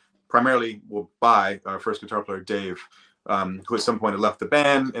band, primarily by our first guitar player Dave, who at some point had left the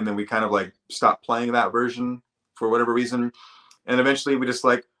band, and then we kind of like stopped playing that version for whatever reason, and eventually we just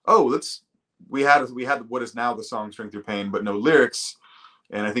like, we had what is now the song "Strength Through Pain," but no lyrics.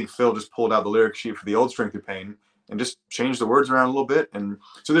 And I think Phil just pulled out the lyric sheet for the old "Strength Through Pain" and just changed the words around a little bit. And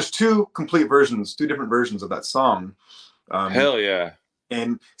so there's 2 different versions of that song. Hell yeah.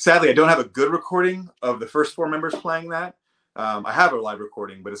 And sadly, I don't have a good recording of the first 4 members playing that. I have a live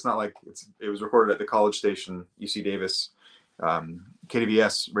recording, but it's not like it was recorded at the college station, UC Davis,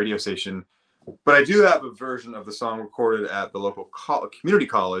 KDVS radio station. But I do have a version of the song recorded at the local community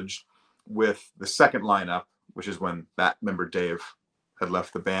college with the second lineup, which is when that member Dave had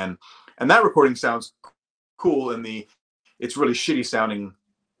left the band. And that recording sounds cool it's really shitty sounding,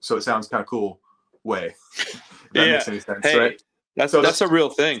 so it sounds kind of cool way. If that makes any sense, right? That's a real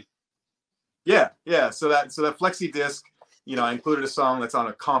thing. Yeah. So that flexi disc, I included a song that's on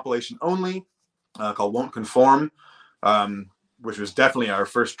a compilation only called "Won't Conform," which was definitely our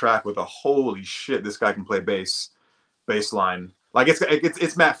first track with a holy shit, this guy can play bass line. Like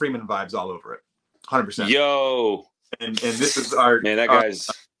it's Matt Freeman vibes all over it, 100%. Yo, and this is our man. That guy's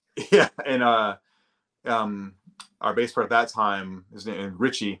and our bass player at that time, his name is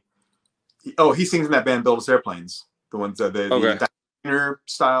Richie. He sings in that band Build Us Airplanes, the ones the diner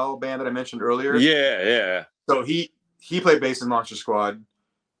style band that I mentioned earlier. Yeah. So he played bass in Monster Squad,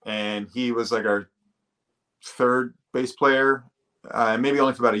 and he was like our 3rd bass player, maybe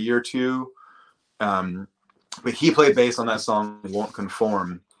only for about a year or 2. But he played bass on that song "Won't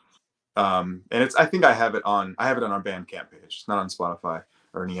Conform," and I think I have it on our Bandcamp page. It's not on Spotify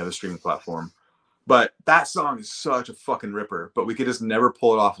or any other streaming platform. But that song is such a fucking ripper. But we could just never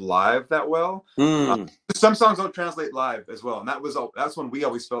pull it off live that well. Some songs don't translate live as well, and that's one we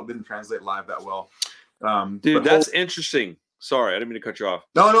always felt didn't translate live that well. Dude, that's interesting. Sorry, I didn't mean to cut you off.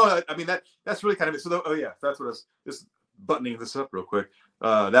 No. I mean that's really kind of it. So that's what I was just buttoning this up real quick.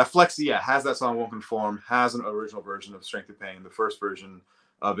 That flexi, has that song "Won't Conform," has an original version of "Strength Through Pain," the first version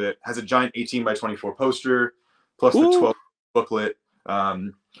of it, has a giant 18 by 24 poster, plus the 12 booklet. I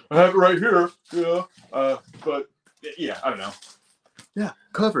have it right here, but yeah, I don't know. Yeah,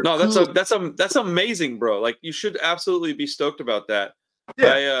 covered. No, Cool. that's amazing, bro. Like you should absolutely be stoked about that.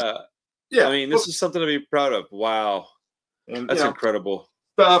 Yeah, I mean, well, this is something to be proud of. Wow. and That's incredible.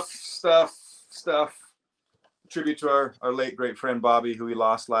 stuff. Tribute to our late great friend Bobby, who we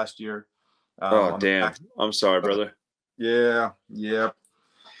lost last year. Oh, On the damn. back. I'm sorry, brother. Yeah.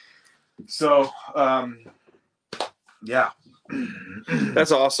 So, yeah.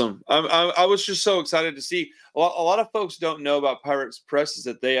 That's awesome. I was just so excited to see. A lot of folks don't know about Pirates Press is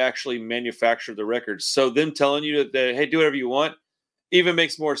that they actually manufacture the records. So them telling you that hey, do whatever you want, even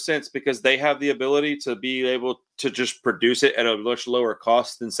makes more sense because they have the ability to be able to just produce it at a much lower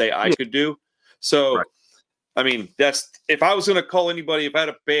cost than say I could do. So, Right. I mean, that's if I was going to call anybody, if I had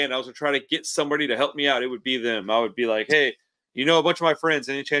a band, I was going to try to get somebody to help me out. It would be them. I would be like, hey, you know, a bunch of my friends.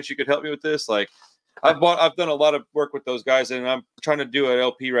 Any chance you could help me with this? Like, I've done a lot of work with those guys, and I'm trying to do an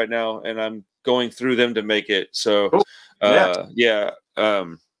LP right now, and I'm going through them to make it. So, Cool.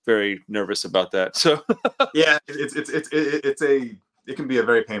 very nervous about that. So, yeah, it can be a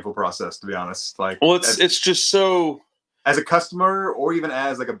very painful process, to be honest. Like, well, it's just so as a customer or even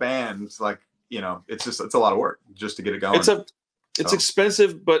as like a band, it's like, you know, it's a lot of work just to get it going. It's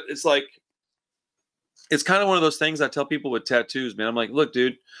expensive, but it's like it's kind of one of those things I tell people with tattoos, man. I'm like, look,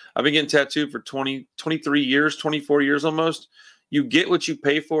 dude, I've been getting tattooed for 23 years, 24 years almost. You get what you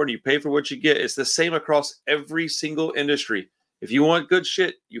pay for and you pay for what you get. It's the same across every single industry. If you want good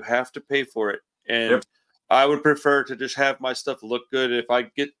shit, you have to pay for it. And I would prefer to just have my stuff look good. If I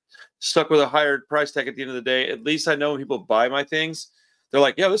get stuck with a higher price tag at the end of the day, at least I know when people buy my things, they're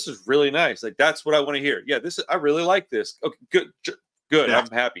like, yeah, this is really nice. Like, that's what I want to hear. Yeah, I really like this. Okay, good. Yeah. I'm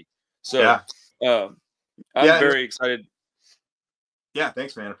happy. So, I'm very excited. Yeah,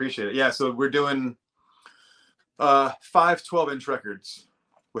 thanks, man. Appreciate it. Yeah, so we're doing 5 12-inch records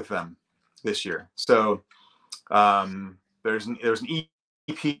with them this year. So there's an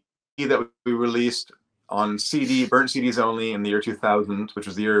EP that we released on CD, burnt CDs only, in the year 2000, which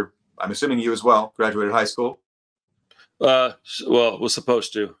was the year I'm assuming you as well graduated high school. Well, was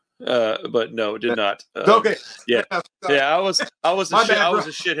supposed to. But no, did not. Okay. Yeah. I was a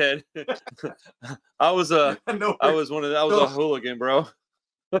shithead. I was a hooligan, bro.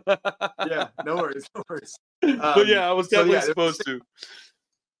 Yeah, no worries. But yeah, I was definitely supposed to.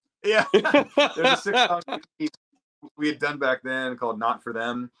 Yeah. There's a 6-song we had done back then called Not For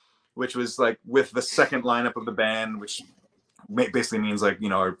Them, which was like with the second lineup of the band, which basically means like, you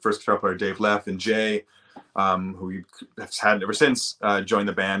know, our first guitar player Dave left and Jay, who we have had ever since, joined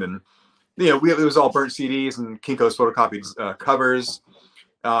the band. And you know, it was all burnt CDs and Kinko's photocopied covers.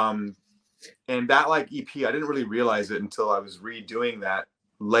 And that like EP, I didn't really realize it until I was redoing that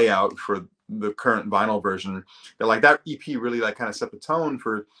layout for the current vinyl version. That like that EP really like kind of set the tone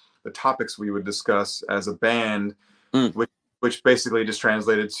for the topics we would discuss as a band, which basically just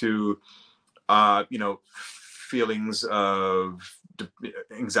translated to, you know, feelings of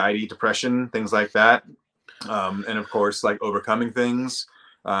anxiety, depression, things like that. And of course, like overcoming things,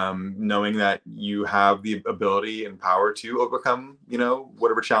 knowing that you have the ability and power to overcome, you know,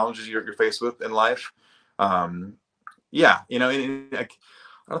 whatever challenges you're faced with in life. Yeah, you know, like,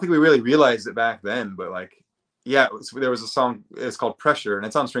 I don't think we really realized it back then, but like, yeah, there was a song, it's called Pressure, and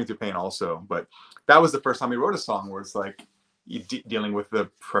it's on Strength Through Pain also. But that was the first time we wrote a song where it's like dealing with the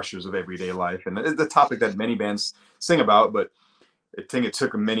pressures of everyday life. And it's the topic that many bands sing about, but I think it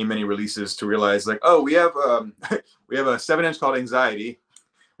took many releases to realize like, oh, we have a 7-inch called Anxiety,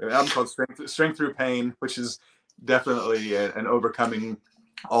 an album called Strength Through Pain, which is definitely an overcoming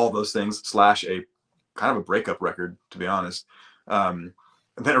all those things / a kind of a breakup record, to be honest.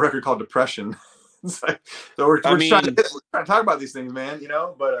 And then a record called Depression. It's like, so we're trying to talk about these things, man, you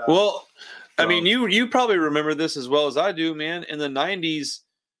know, but I mean, you probably remember this as well as I do, man. In the 90s,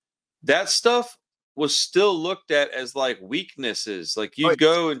 that stuff was still looked at as like weaknesses. Like you'd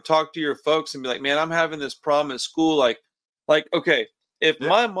go and talk to your folks and be like, man, I'm having this problem at school. Like, okay, if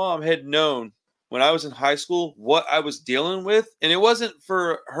my mom had known when I was in high school what I was dealing with, and it wasn't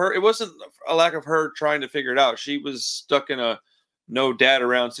for her, it wasn't a lack of her trying to figure it out. She was stuck in a no dad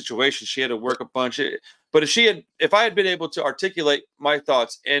around situation. She had to work a bunch. But if I had been able to articulate my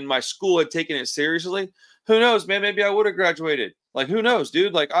thoughts and my school had taken it seriously, who knows, man, maybe I would have graduated. Like, who knows,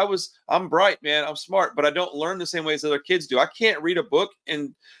 dude? Like I'm bright, man. I'm smart, but I don't learn the same way as other kids do. I can't read a book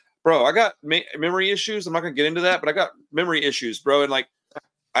and bro, I got memory issues. I'm not going to get into that, but I got memory issues, bro. And like,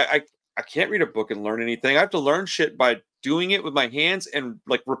 I can't read a book and learn anything. I have to learn shit by doing it with my hands and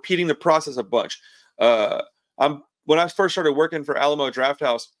like repeating the process a bunch. When I first started working for Alamo Draft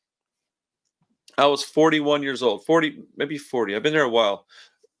House, I was 41 years old, 40, maybe 40. I've been there a while.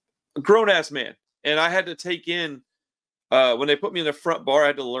 A grown ass man. And I had to take in when they put me in the front bar, I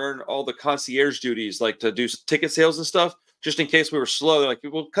had to learn all the concierge duties, like to do ticket sales and stuff, just in case we were slow. They're like,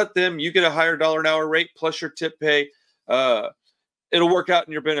 we'll cut them. You get a higher dollar an hour rate plus your tip pay. It'll work out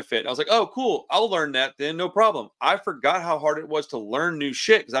in your benefit. And I was like, oh, cool. I'll learn that then. No problem. I forgot how hard it was to learn new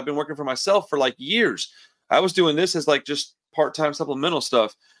shit because I've been working for myself for like years. I was doing this as like just part-time supplemental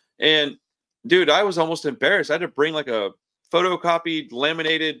stuff. And dude, I was almost embarrassed. I had to bring like a photocopied,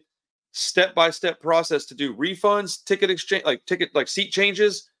 laminated, step-by-step process to do refunds, ticket exchange, like seat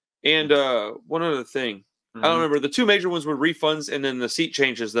changes, and one other thing. I don't remember. The two major ones were refunds and then the seat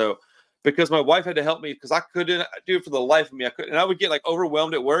changes, though, because my wife had to help me because I couldn't do it for the life of me. I couldn't, and I would get like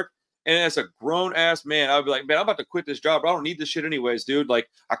overwhelmed at work. And as a grown-ass man, I would be like, man, I'm about to quit this job. I don't need this shit anyways, dude. Like,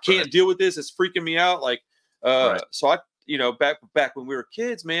 I can't deal with this. It's freaking me out. Like, so I, back when we were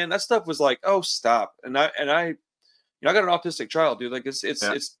kids, man, that stuff was like, oh, stop. And I got an autistic child, dude. Like,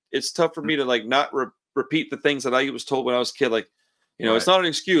 it's tough for me to like not repeat the things that I was told when I was a kid. Like, it's not an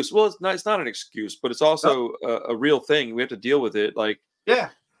excuse. Well, it's not an excuse, but it's also a real thing. We have to deal with it. Like, yeah.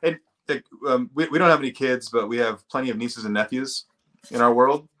 And we don't have any kids, but we have plenty of nieces and nephews in our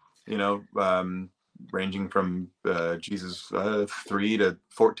world. Ranging from 3 to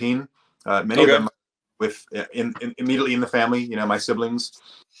 14. Many of them immediately in the family. My siblings,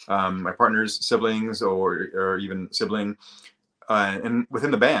 my partner's siblings, or even sibling, and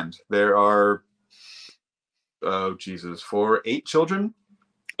within the band there are 8 children.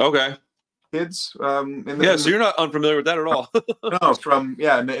 Okay. Kids. So you're not unfamiliar with that at all. No,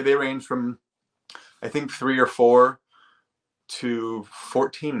 they range from I think 3 or 4 to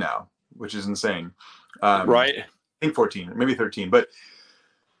 14 now, which is insane. Right. I think 14, maybe 13, but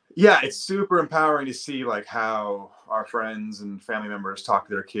yeah, it's super empowering to see like how our friends and family members talk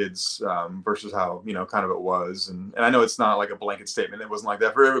to their kids versus how, kind of it was. And I know it's not like a blanket statement. It wasn't like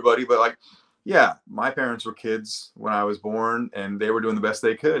that for everybody, but like, yeah, my parents were kids when I was born and they were doing the best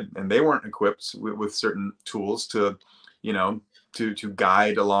they could. And they weren't equipped with certain tools to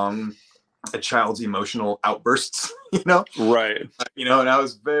guide along a child's emotional outbursts, Right. And I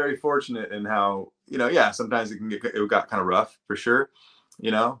was very fortunate in how, sometimes it got kind of rough for sure,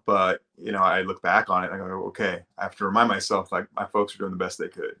 but, I look back on it and I go, okay, I have to remind myself, like my folks were doing the best they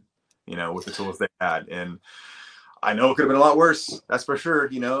could, with the tools they had. And I know it could have been a lot worse. That's for sure.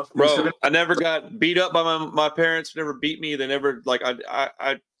 Bro, I never got beat up by my parents. Never beat me. They never like,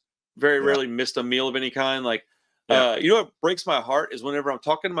 I very rarely missed a meal of any kind. Like, what breaks my heart is whenever I'm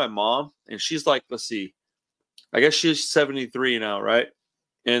talking to my mom and she's like, let's see, I guess she's 73 now. Right.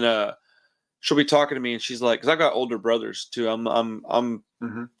 And, she'll be talking to me and she's like, cause I got older brothers too. My mom's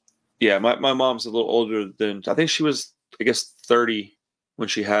a little older than, I think she was, 30 when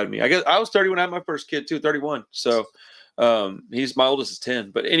she had me. I guess I was 30 when I had my first kid too, 31. So, he's my oldest is 10,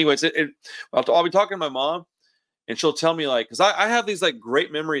 but anyways, I'll be talking to my mom and she'll tell me like, cause I have these like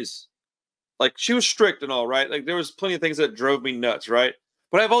great memories. Like she was strict and all, right? Like there was plenty of things that drove me nuts. Right.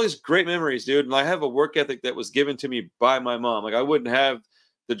 But I have all these great memories, dude. And I have a work ethic that was given to me by my mom. Like I wouldn't have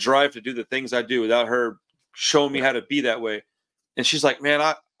the drive to do the things I do without her showing me how to be that way. And she's like, man,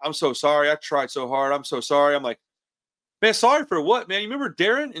 I'm so sorry. I tried so hard. I'm so sorry. I'm like, man, sorry for what, man? You remember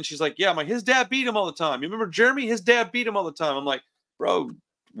Darren? And she's like, yeah. I'm like, his dad beat him all the time. You remember Jeremy? His dad beat him all the time. I'm like, bro,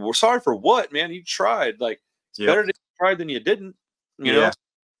 we're sorry for what, man? You tried. Like, it's better to try than you didn't, you know?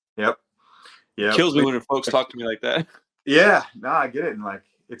 Yep. Yeah. Kills me when folks talk to me like that. Yeah. No, I get it. And like,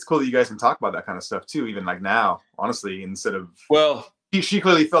 it's cool that you guys can talk about that kind of stuff too, even like now, honestly, instead of, she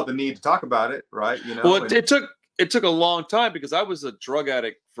clearly felt the need to talk about it, right? Well, it took a long time because I was a drug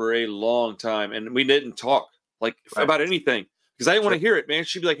addict for a long time, and we didn't talk about anything because I didn't want to hear it, man.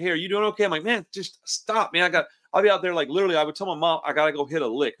 She'd be like, "Hey, are you doing okay?" I'm like, "Man, just stop, man. I'll be out there like literally. I would tell my mom I gotta go hit a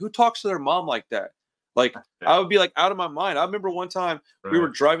lick. Who talks to their mom like that? Like I would be like out of my mind. I remember one time we were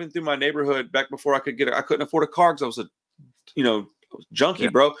driving through my neighborhood back before I couldn't afford a car because I was a junkie,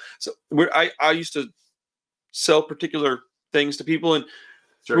 bro. So I used to sell particular things to people, and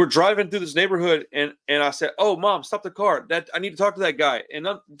we're driving through this neighborhood, and I said, "Oh, mom, stop the car. I need to talk to that guy." And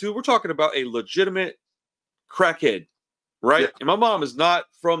dude, we're talking about a legitimate crackhead, right? And my mom is not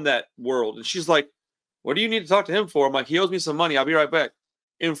from that world, and she's like, "What do you need to talk to him for?" I'm like, "He owes me some money. I'll be right back."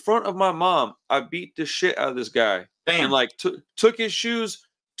 In front of my mom, I beat the shit out of this guy. Damn. And like took his shoes,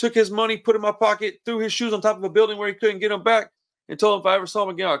 took his money, put it in my pocket, threw his shoes on top of a building where he couldn't get them back, and told him if I ever saw him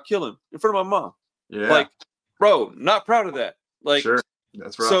again, I'd kill him in front of my mom. Yeah. Like, bro, not proud of that. Like,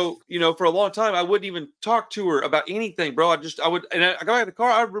 that's right. So, for a long time, I wouldn't even talk to her about anything, bro. I got back in the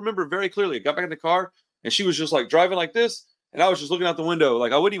car. I remember very clearly. I got back in the car and she was just like driving like this. And I was just looking out the window.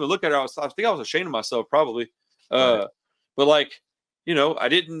 Like, I wouldn't even look at her. I think I was ashamed of myself probably. But like, you know, I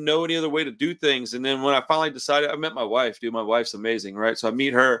didn't know any other way to do things. And then when I finally decided, I met my wife, dude. My wife's amazing, right? So I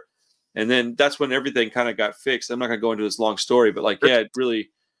meet her, and then that's when everything kind of got fixed. I'm not gonna go into this long story, but like, yeah, it really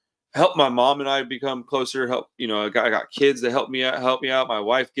helped my mom and I become closer. Help, you know, I got kids that help me out. Help me out. My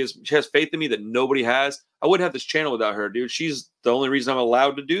wife she has faith in me that nobody has. I wouldn't have this channel without her, dude. She's the only reason I'm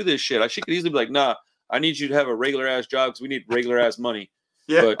allowed to do this shit. She could easily be like, nah, I need you to have a regular ass job because we need regular ass money.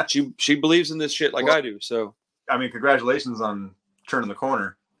 Yeah. But she believes in this shit like I do. So I mean, congratulations on turning the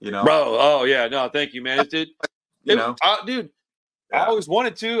corner, you know. bro, oh yeah, no, thank you, man. Dude, Yeah. I always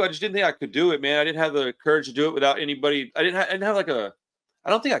wanted to. I just didn't think I could do it, man. I didn't have the courage to do it without anybody. I didn't have like I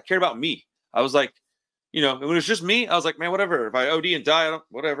don't think I cared about me. I was like, you know, when it was just me, I was like, man, whatever. If I OD and die,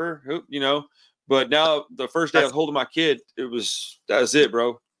 whatever, you know. But now the first day I was holding my kid, that was it,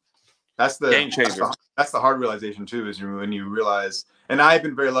 bro. That's the game changer. That's the hard realization too, is when you realize. And I've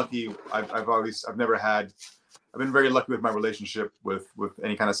been very lucky. I've been very lucky with my relationship with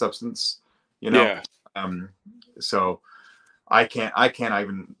any kind of substance, you know. Yeah. So I can't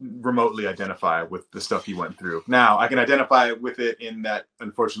even remotely identify with the stuff he went through. Now I can identify with it in that,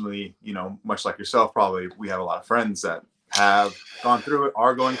 unfortunately, you know, much like yourself, probably we have a lot of friends that have gone through it,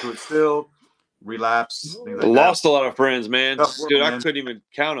 are going through it still, relapse, things like Lost that. a lot of friends, man. Dude, man. I couldn't even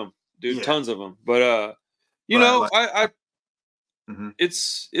count them, dude. Yeah. Tons of them. But you know, like,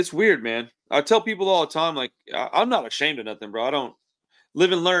 it's weird, man. I tell people all the time, like, I'm not ashamed of nothing, bro. I don't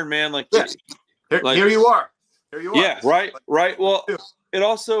live and learn, man. Like, yes. Here you are. Yeah, right. Well, it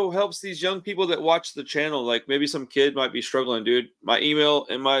also helps these young people that watch the channel. Like maybe some kid might be struggling, dude. My email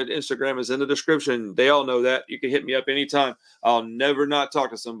and my Instagram is in the description. They all know that. You can hit me up anytime. I'll never not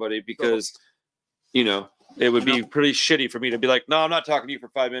talk to somebody because, you know, it would be pretty shitty for me to be like, no, I'm not talking to you for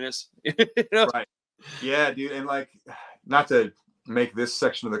 5 minutes. You know? Right. Yeah, dude. And like, not to make this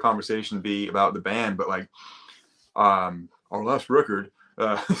section of the conversation be about the band, but like, our last record,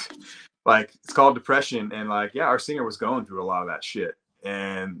 like it's called Depression, and like, yeah, our singer was going through a lot of that shit.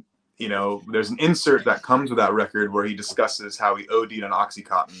 And you know, there's an insert that comes with that record where he discusses how he OD'd on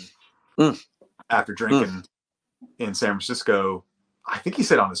Oxycontin after drinking in San Francisco. I think he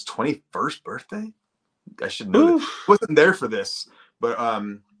said on his 21st birthday. I should know that. Wasn't there for this, but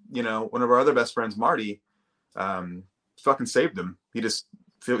you know, one of our other best friends, Marty, fucking saved him. He was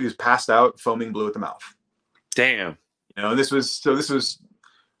passed out, foaming blue at the mouth. Damn. You know, this was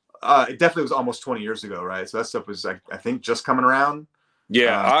it definitely was almost 20 years ago, right? So that stuff was, I think, just coming around.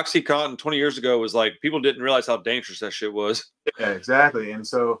 Yeah, Oxycontin 20 years ago was like, people didn't realize how dangerous that shit was. Yeah, exactly. And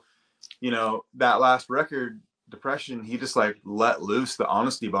so, you know, that last record, Depression, he just like let loose the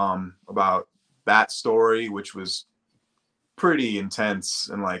honesty bomb about that story, which was pretty intense,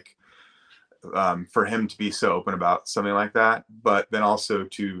 and like for him to be so open about something like that, but then also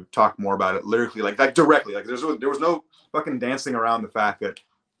to talk more about it lyrically, like directly, like there was no fucking dancing around the fact that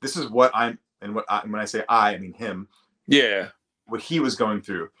this is what I'm, and when I say I mean him. Yeah. What he was going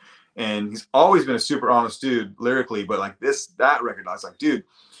through. And he's always been a super honest dude lyrically, but like that record, I was like, dude,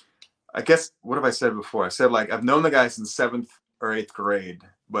 I guess, what have I said before? I said, like, I've known the guy since 7th or 8th grade,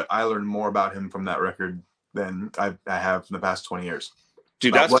 but I learned more about him from that record than I have in the past 20 years.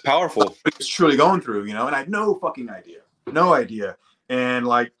 Dude, that's powerful. He's truly going through, you know, and I had no fucking idea. No idea. And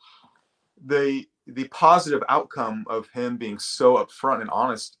like the positive outcome of him being so upfront and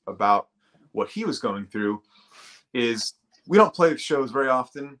honest about what he was going through is, we don't play shows very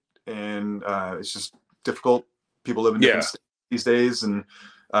often, and it's just difficult. People live in different states these days, and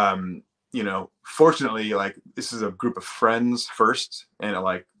you know, fortunately, like, this is a group of friends first, and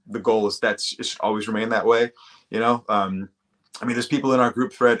like the goal is that it should always remain that way. You know, I mean, there's people in our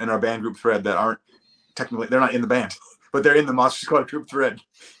group thread, in our band group thread, that aren't technically, they're not in the band, but they're in the Monster Squad group thread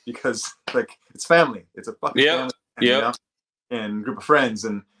because like it's family. It's a fucking family, you know? And group of friends,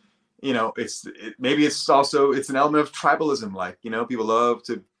 and you know, maybe it's also, it's an element of tribalism. Like, you know, people love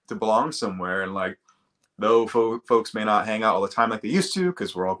to belong somewhere, and like, though folks may not hang out all the time like they used to,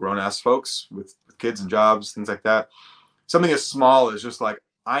 because we're all grown ass folks with kids and jobs, things like that. Something as small as just like,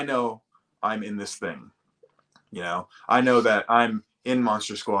 I know I'm in this thing. You know, I know that I'm in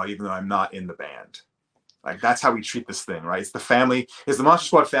Monster Squad, even though I'm not in the band. Like, that's how we treat this thing, right? It's the family, it's the Monster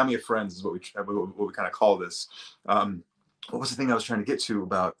Squad family of friends is what we kind of call this. What was the thing I was trying to get to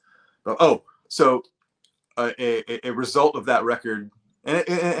about? So a result of that record, and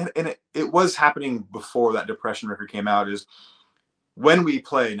it was happening before that Depression record came out, is when we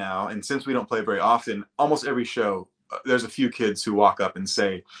play now, and since we don't play very often, almost every show, there's a few kids who walk up and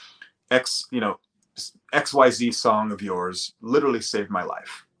say, XYZ song of yours literally saved my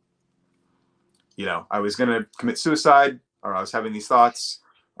life. You know, I was going to commit suicide, or I was having these thoughts,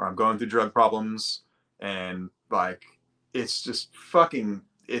 or I'm going through drug problems, and like, it's just fucking,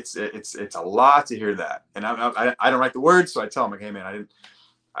 it's a lot to hear that. And I don't write the words, so I tell them like, hey man,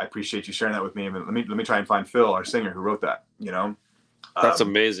 I appreciate you sharing that with me. But let me try and find Phil, our singer, who wrote that, you know? That's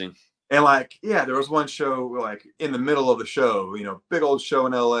amazing. And like, yeah, there was one show where, like, in the middle of the show, you know, big old show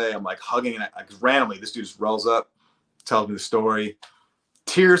in LA, I'm like hugging, and randomly this dude just rolls up, tells me the story.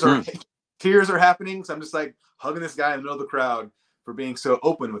 Tears are happening. So I'm just like hugging this guy in the middle of the crowd for being so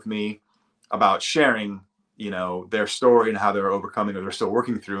open with me about sharing, you know, their story and how they're overcoming, or they're still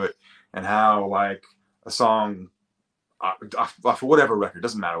working through it, and how like a song off whatever record,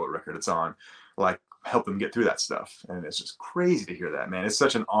 doesn't matter what record it's on, like help them get through that stuff. And it's just crazy to hear that, man. It's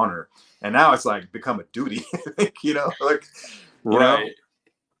such an honor. And now it's like become a duty, I think, you know, like, you know,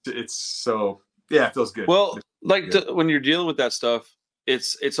 it's so, yeah, it feels good. Well, like when you're dealing with that stuff,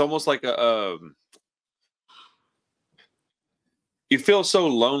 it's almost like you feel so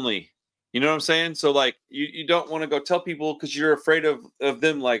lonely. You know what I'm saying? So like you don't want to go tell people because you're afraid of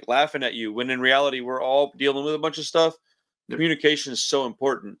them like laughing at you, when in reality we're all dealing with a bunch of stuff. Communication is so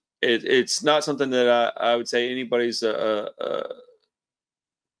important. It's not something that I would say anybody's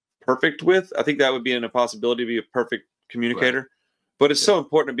perfect with. I think that would be an impossibility to be a perfect communicator. Right. But it's so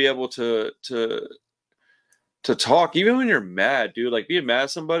important to be able to talk, even when you're mad, dude. Like being mad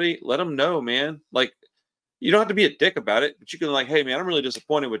at somebody, let them know, man. Like you don't have to be a dick about it, but you can like, hey man, I'm really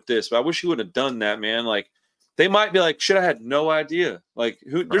disappointed with this, but I wish you would have done that, man. Like they might be like, shit, I had no idea. Like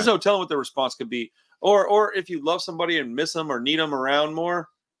there's no telling what the response could be. Or if you love somebody and miss them or need them around more,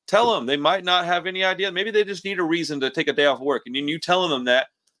 tell them. They might not have any idea. Maybe they just need a reason to take a day off work. And then you telling them that,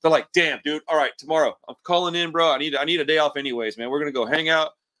 they're like, damn, dude. All right, tomorrow I'm calling in, bro. I need a day off anyways, man. We're going to go hang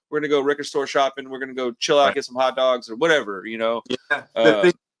out. We're going to go record store shopping. We're going to go chill out, get some hot dogs or whatever, you know? Yeah.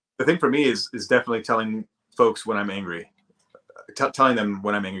 The thing for me is definitely telling folks when I'm angry, telling them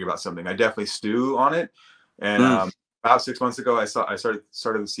when I'm angry about something. I definitely stew on it. And about 6 months ago, I started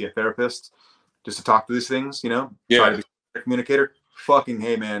to see a therapist just to talk to these things, you know, try to be a communicator. Fucking,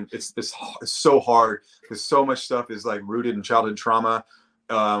 hey man, it's so hard. There's so much stuff is like rooted in childhood trauma.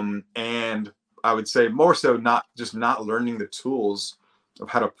 And I would say more so not learning the tools of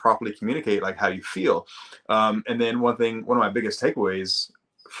how to properly communicate, like how you feel. And then one of my biggest takeaways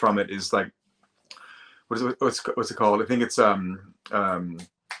from it is like, what's it called? I think it's,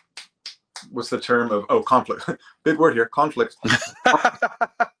 what's the term of, conflict, big word here, conflict.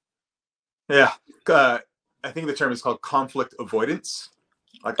 Yeah. I think the term is called conflict avoidance.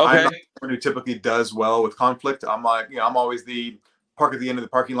 Like I'm not someone who typically does well with conflict. I'm like, you know, I'm always the park at the end of the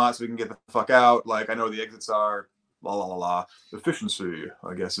parking lot so we can get the fuck out. Like I know where the exits are, la la la la. Efficiency,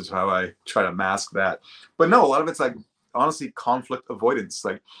 I guess, is how I try to mask that. But no, a lot of it's like honestly conflict avoidance.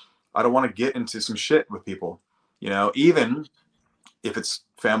 Like I don't want to get into some shit with people, you know, even if it's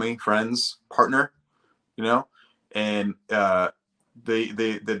family, friends, partner, you know, and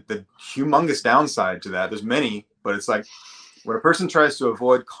the humongous downside to that, there's many, but it's like when a person tries to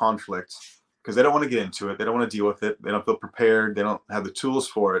avoid conflict because they don't want to get into it, they don't want to deal with it, they don't feel prepared, they don't have the tools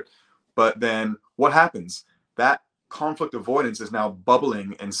for it, but then what happens? That conflict avoidance is now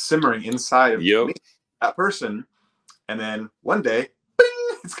bubbling and simmering inside of that person, and then one day,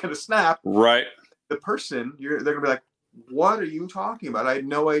 bing, it's gonna snap. Right. The person, they're gonna be like, what are you talking about? I had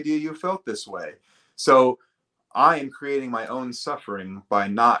no idea you felt this way. So I am creating my own suffering by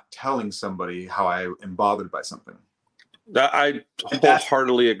not telling somebody how I am bothered by something. I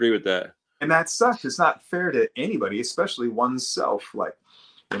wholeheartedly agree with that. And that sucks. It's not fair to anybody, especially oneself. Like,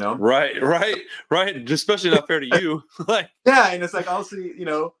 you know? Right. Especially not fair to you. Like, yeah. And it's like, honestly, you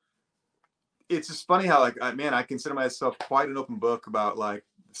know, it's just funny how like, man, I consider myself quite an open book about like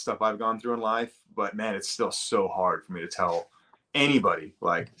stuff I've gone through in life, but man, it's still so hard for me to tell anybody.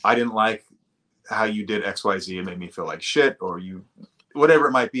 Like, I didn't like how you did XYZ. It made me feel like shit, or you, whatever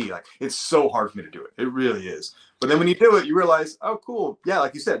it might be. Like, it's so hard for me to do it. It really is. But then when you do it, you realize, oh, cool. Yeah,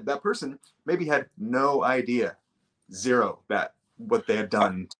 like you said, that person maybe had no idea, zero, that what they had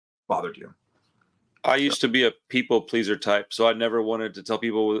done bothered you. I used to be a people pleaser type, so I never wanted to tell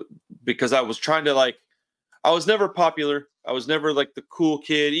people because I was trying to like, I was never popular. I was never like the cool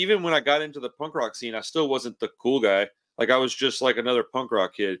kid. Even when I got into the punk rock scene, I still wasn't the cool guy. Like I was just like another punk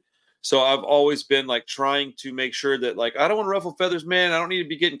rock kid. So I've always been like trying to make sure that like, I don't want to ruffle feathers, man. I don't need to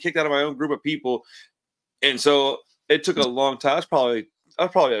be getting kicked out of my own group of people. And so it took a long time. I was probably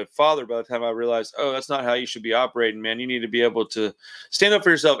a father by the time I realized, oh, that's not how you should be operating, man. You need to be able to stand up for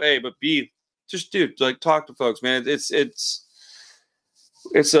yourself, A, but B, just dude, like talk to folks, man.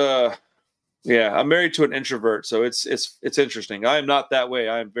 Yeah, I'm married to an introvert, so it's interesting. I am not that way.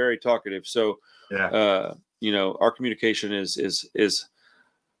 I am very talkative. So, yeah, you know, our communication is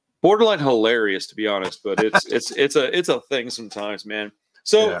borderline hilarious, to be honest, but it's a thing sometimes, man.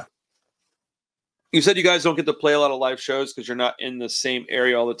 So Yeah. you said you guys don't get to play a lot of live shows because you're not in the same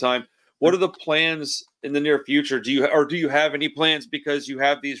area all the time. What are the plans in the near future? Do you have any plans because you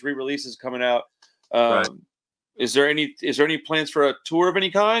have these re-releases coming out? Right. Is there any plans for a tour of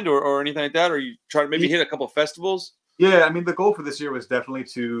any kind or anything like that? Or you try to maybe hit a couple of festivals? Yeah, I mean, the goal for this year was definitely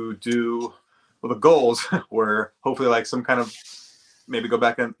to do, well, the goals were hopefully like some kind of, maybe go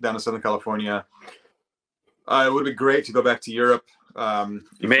back down to Southern California. It would be great to go back to Europe.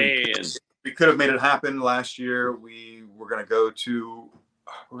 We could have made it happen last year. We were going to go to,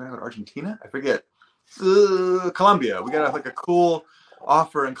 we're going to go to Argentina? I forget. Colombia. We got like a cool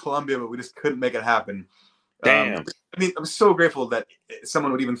offer in Colombia, but we just couldn't make it happen. Damn. I mean, I'm so grateful that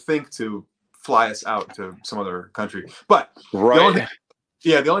someone would even think to fly us out to some other country. But right.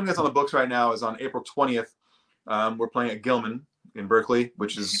 The only thing that's on the books right now is on April 20th. We're playing at Gilman in Berkeley,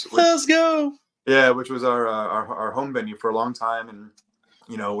 let's go. Yeah, which was our home venue for a long time, and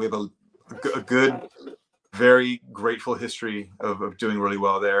we have a good, very grateful history of doing really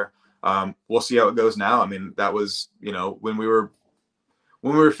well there. We'll see how it goes now. I mean, that was when we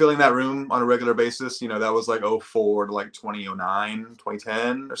were filling that room on a regular basis. That was like 2004 to like 2009,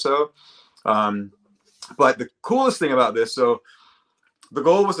 2010 or so. But the coolest thing about this, so the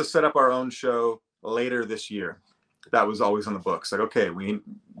goal was to set up our own show later this year. That was always on the books. Like, okay,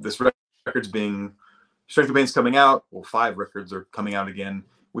 this record's being Strength of Pain's coming out. Well, 5 records are coming out again.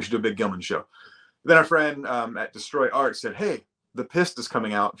 We should do a big Gilman show. Then our friend at Destroy Art said, hey, The Pist is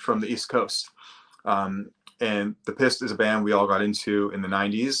coming out from the East Coast. And The Pist is a band we all got into in the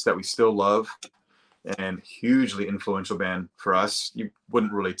 90s that we still love, and hugely influential band for us. You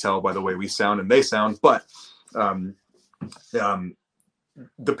wouldn't really tell by the way we sound and they sound, but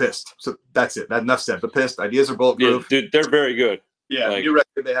The Pist. So that's it. That enough said. The Pist, ideas are bulletproof. Yeah, dude, they're very good. Yeah, the new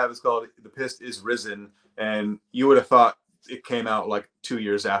record they have is called The Pist is Risen, and you would have thought it came out like 2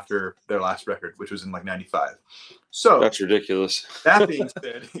 years after their last record, which was in like 95. So that's ridiculous. That being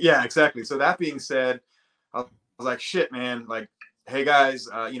said, yeah, exactly. So that being said, I was like, shit, man, like, hey guys,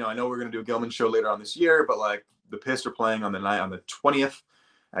 I know we're gonna do a Gilman show later on this year, but like the Pist are playing on the 20th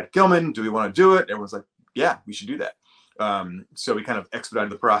at Gilman. Do we want to do it? Everyone's like, yeah, we should do that. So we kind of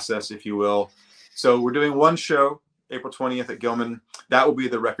expedited the process, if you will. So we're doing one show, April 20th at Gilman. That will be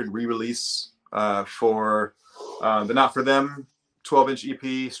the record re-release for the Not For Them 12-inch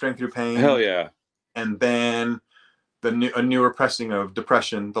EP, Strength Through Pain. Hell yeah. And then a newer pressing of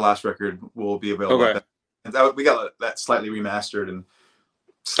Depression, the last record, will be available. Okay. And we got that slightly remastered and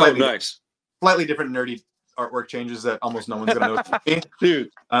slightly different nerdy artwork changes that almost no one's gonna know. Dude,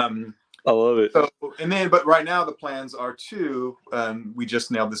 I love it. So, but right now the plans are we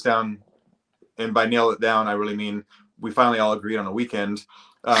just nailed this down, and by nail it down, I really mean we finally all agreed on a weekend.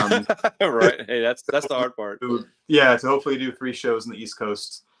 Right. Hey, that's the hard part. Yeah, to hopefully do 3 shows in the East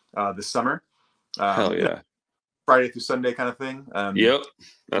Coast this summer. Hell yeah. Friday through Sunday kind of thing. Yep.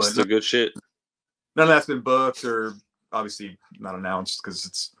 That's the good shit. None of that's been booked or obviously not announced because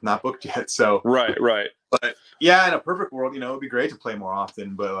it's not booked yet. So right. But yeah, in a perfect world, it'd be great to play more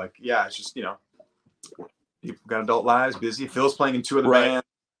often. But like, yeah, it's just people got adult lives, busy. Phil's playing in 2 other bands,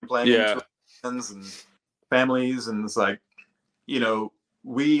 playing in 2 other bands and families, and it's like,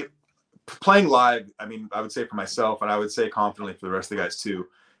 we playing live. I mean, I would say for myself, and I would say confidently for the rest of the guys too,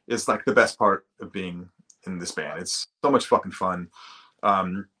 is like the best part of being in this band. It's so much fucking fun,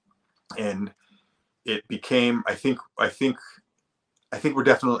 and it became. I think we're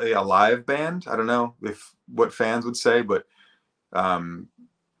definitely a live band. I don't know what fans would say, but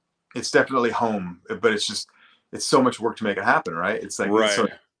it's definitely home. But it's so much work to make it happen, right? It's like so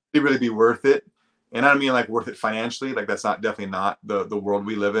it'd really be worth it. And I don't mean like worth it financially. Like that's definitely not the world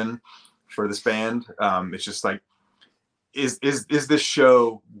we live in for this band. It's just like, is this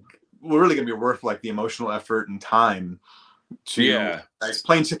show really gonna be worth like the emotional effort and time to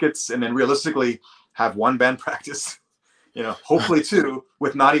plane tickets and then realistically have 1 band practice, hopefully 2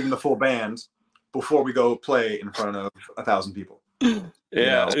 with not even the full band before we go play in front of 1,000 people.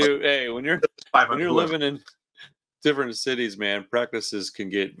 Yeah, dude, hey, when you're living in different cities, man, practices can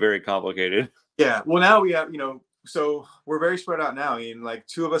get very complicated. Yeah, well now we have, so we're very spread out now. I mean, like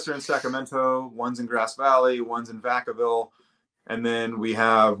 2 of us are in Sacramento, 1's in Grass Valley, 1's in Vacaville, and then we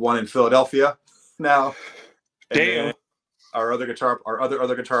have 1 in Philadelphia now. Damn. Our other guitar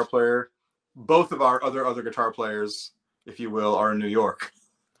player, both of our other guitar players, if you will, are in New York.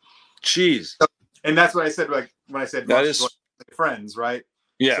 Jeez. And that's what I said, like when I said that is friends, right?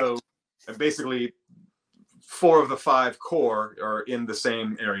 Yeah. So basically 4 of the 5 core are in the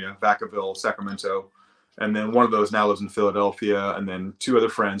same area, Vacaville, Sacramento, And then one of those now lives in Philadelphia, and then two other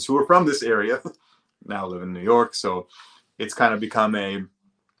friends who are from this area now live in New York. So it's kind of become a,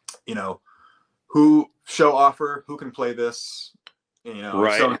 you know, who show offer, who can play this, you know,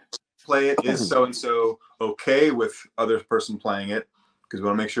 Right. so play it, is so-and-so okay with other person playing it, because we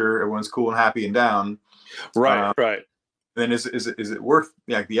want to make sure everyone's cool and happy and down. Right. Right. Then is it worth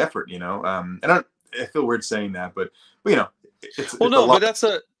the effort, you know? And I feel weird saying that, but you know, it's Well, it's no, a lot but that's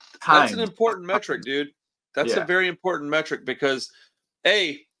an of important metric, dude. That's a Yeah. very important metric because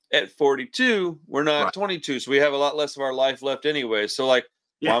at 42, we're not Right. 22, so we have a lot less of our life left anyway. So like,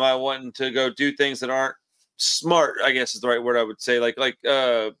 why Yeah. am I wanting to go do things that aren't smart? I guess is the right word I would say.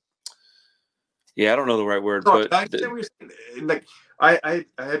 Yeah, I don't know the right word, No, but I understand what you're saying. Like I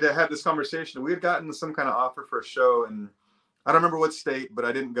had to have this conversation. We had gotten some kind of offer for a show, and I don't remember what state, but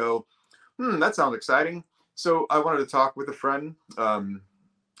I didn't go, that sounds exciting. So I wanted to talk with a friend,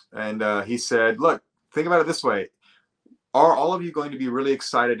 and he said, look, think about it this way. Are all of you going to be really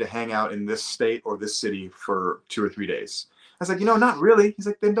excited to hang out in this state or this city for 2 or 3 days? I was like, not really. He's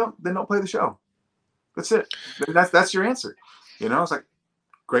like, then don't play the show. That's it. Then that's your answer. I was like,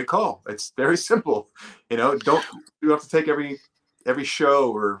 great call. It's very simple. You don't have to take every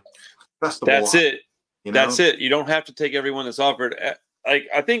show or festival. That's it. That's know? it. You don't have to take everyone that's offered.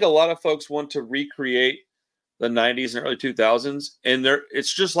 I think a lot of folks want to recreate the 90s and early 2000s, and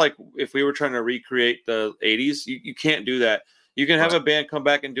it's just like if we were trying to recreate the 80s. You can't do that. You can have a band come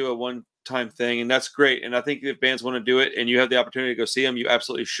back and do a one-time thing, and that's great. And I think if bands want to do it and you have the opportunity to go see them, you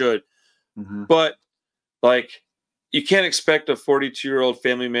absolutely should. Mm-hmm. But like, you can't expect a 42-year-old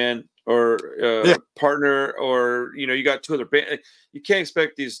family man or partner, or you got two other bands. You can't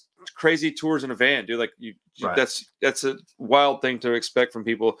expect these crazy tours in a van, dude. Like that's a wild thing to expect from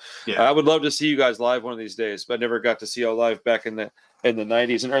people. Yeah. I would love to see you guys live one of these days, but I never got to see y'all live back in the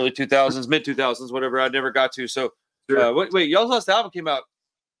 90s and early 2000s, mid 2000s, whatever. I never got to. So wait, y'all's last album came out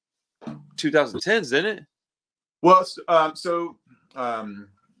 2010s, didn't it? Well,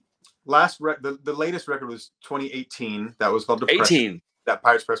 the latest record was 2018. That was called Depression. 18. That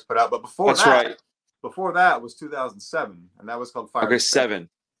Pirates Press put out. But before before that was 2007, and that was called Fire. Okay, 7.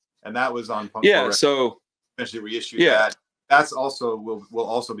 And that was on Punk Yeah, Rock. so eventually reissued that. That's also will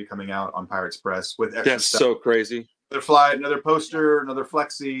also be coming out on Pirates Press with extra that's stuff. So crazy. Another fly, another poster, another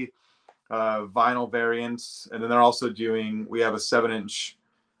flexi, vinyl variants, and then they're also doing. We have a 7-inch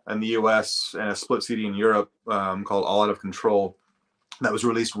in the U.S. and a split CD in Europe called All Out of Control. That was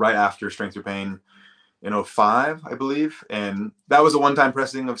released right after Strength Through Pain in 2005, I believe. And that was a one-time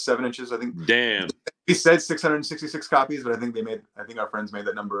pressing of 7 inches, I think. Damn. He said 666 copies, but I think our friends made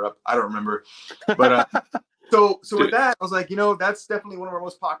that number up. I don't remember. But so with that, I was like, that's definitely one of our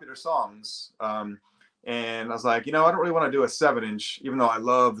most popular songs. And I was like, I don't really want to do a 7-inch, even though I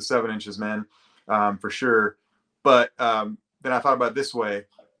love the 7 inches, man, for sure. But then I thought about it this way.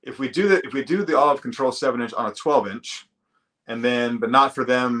 If we do the All Out of Control 7-inch on a 12-inch, and then the Not For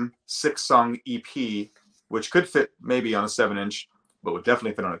Them 6-song EP, which could fit maybe on a 7-inch, but would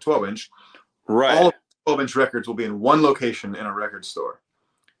definitely fit on a 12-inch. Right. All of the 12-inch records will be in one location in a record store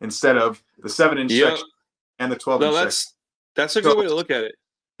instead of the 7-inch section and the 12-inch section. That's a good way to look at it.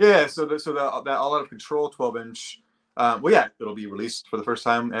 Yeah. So that All Out of Control 12-inch, it'll be released for the first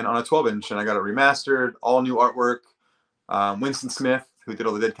time and on a 12-inch, and I got it remastered, all new artwork. Winston Smith, who did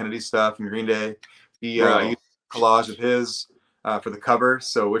all the Dead Kennedy stuff in Green Day, he used a collage of his for the cover,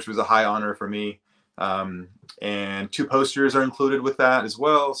 which was a high honor for me. And 2 posters are included with that as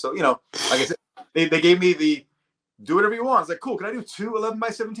well. So, like I said, they gave me the do whatever you want. I was like, cool, can I do 2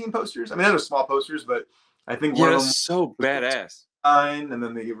 11x17 posters? I mean, they're small posters, but I think one of them so badass. And then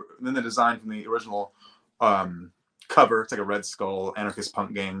the design from the original cover. It's like a Red Skull anarchist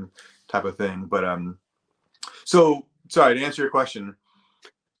punk gang type of thing. But so sorry to answer your question.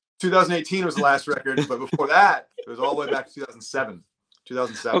 2018 was the last record, but before that, it was all the way back to 2007.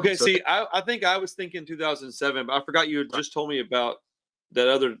 Okay, so, see, I think I was thinking 2007, but I forgot you had just told me about that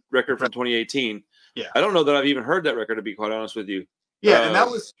other record from 2018. Yeah, I don't know that I've even heard that record, to be quite honest with you. Yeah, and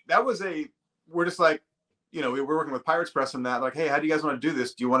we're just like, we're working with Pirates Press on that. Like, hey, how do you guys want to do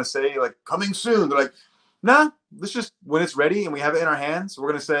this? Do you want to say like coming soon? They're like, nah, let's just when it's ready and we have it in our hands, we're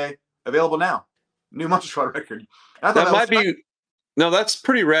gonna say available now. New Monster Squad record. I thought that might be. No, that's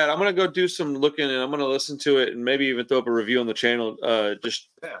pretty rad. I'm going to go do some looking, and I'm going to listen to it and maybe even throw up a review on the channel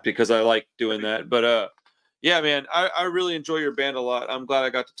because I like doing that. But, yeah, man, I really enjoy your band a lot. I'm glad I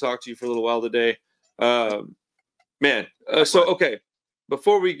got to talk to you for a little while today. Man, okay,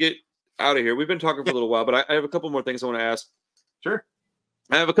 before we get out of here, we've been talking for a little while, but I have a couple more things I want to ask. Sure.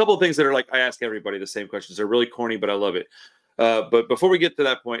 I have a couple of things that are like I ask everybody the same questions. They're really corny, but I love it. But before we get to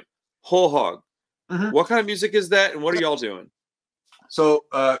that point, Whole Hog. What kind of music is that, and what are y'all doing? So,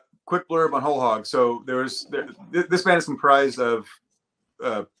 quick blurb on Whole Hog. So, this band is comprised of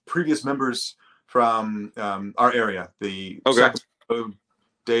previous members from our area, the Sacramento,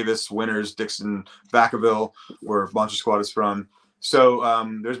 Davis, Winters, Dixon, Vacaville, where Monster Squad is from. So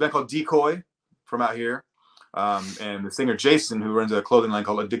there's a band called Decoy from out here, and the singer Jason, who runs a clothing line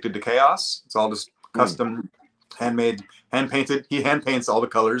called Addicted to Chaos. It's all just custom, handmade, hand painted. He hand paints all the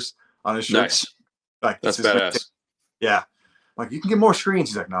colors on his shirt. Nice. Like, that's badass. Yeah. Like, you can get more screens.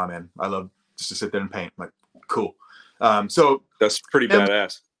 He's like, nah, man, I love just to sit there and paint. I'm like, cool. So that's pretty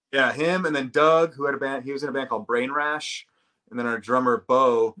badass. Yeah, him, and then Doug, who had a band. He was in a band called Brain Rash, and then our drummer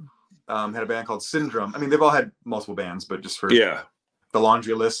Bo had a band called Syndrome. I mean, they've all had multiple bands, but just for the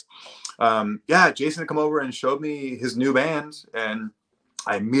laundry list. Jason had come over and showed me his new band, and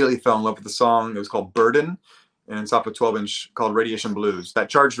I immediately fell in love with the song. It was called Burden, and it's off a 12-inch called Radiation Blues that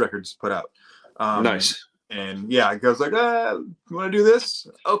Charged Records put out. Nice. And yeah, I was like, you want to do this?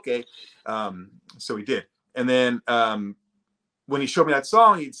 Okay. So we did. And then when he showed me that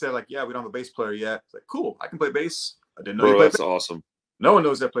song, he'd said, like, yeah, we don't have a bass player yet. It's like, cool, I can play bass. I didn't know you played bass. Awesome. No one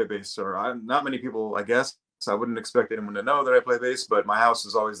knows I play bass, or not many people, I guess. So I wouldn't expect anyone to know that I play bass, but my house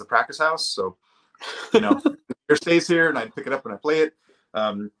is always the practice house. So, it stays here, and I pick it up and I play it.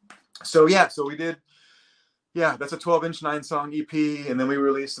 So we did. Yeah, that's a 12-inch 9-song EP, and then we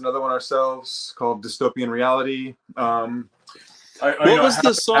released another one ourselves called Dystopian Reality. What was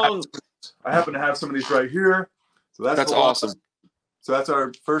the song? I happen to have some of these right here. So that's awesome. So that's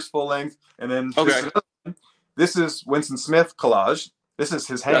our first full length, and then this is Winston Smith collage. This is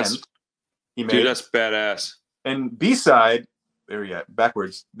his hand he made. Dude, that's badass. And B-side, there you go,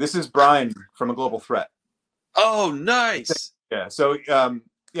 backwards. This is Brian from A Global Threat. Oh, nice. Yeah. So I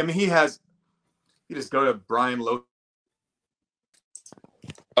mean, you just go to Brian Low.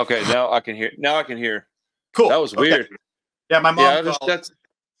 Okay, now I can hear. Cool. That was weird. Yeah, my mom.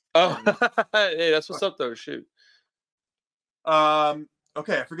 Hey, that's what's up though. Shoot.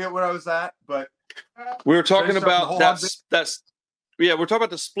 Okay, I forget where I was at, but we were talking about we're talking about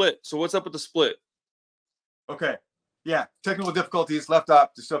the split. So what's up with the split? Okay. Yeah, technical difficulties, left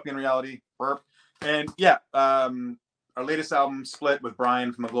up, Dystopian Reality, burp. And our latest album, Split, with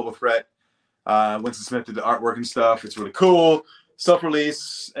Brian from A Global Threat. Winston Smith did the artwork and stuff. It's really cool.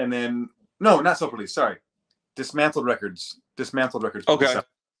 Self-release, and then not self-release. Sorry, Dismantled Records. Okay.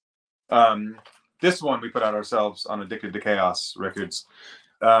 This one we put out ourselves on Addicted to Chaos Records.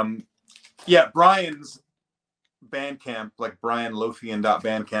 Brian's Bandcamp, like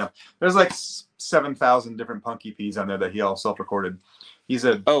BrianLothian.bandcamp. There's like 7,000 different punk EPs on there that he all self-recorded. He's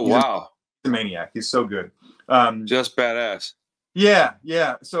a maniac. He's so good. Just badass. Yeah.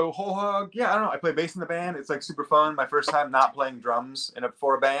 So Whole Hog, I don't know. I play bass in the band. It's like super fun. My first time not playing drums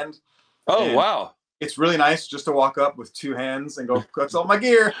for a band. Oh, wow. It's really nice just to walk up with 2 hands and go, that's all my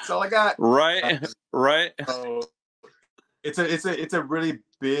gear. That's all I got. Right. Right. So it's a really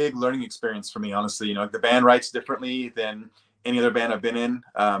big learning experience for me, honestly. The band writes differently than any other band I've been in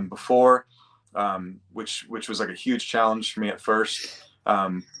before, which was like a huge challenge for me at first.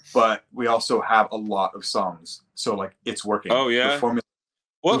 But we also have a lot of songs, so like it's working. Oh yeah.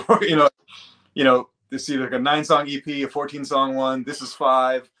 Well, this is either like a 9-song EP, a 14-song one. This is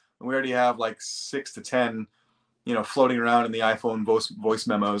 5, and we already have like 6 to 10, floating around in the iPhone voice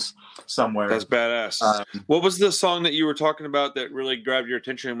memos somewhere. That's badass. What was the song that you were talking about that really grabbed your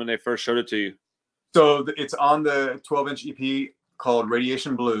attention when they first showed it to you? So it's on the 12-inch EP called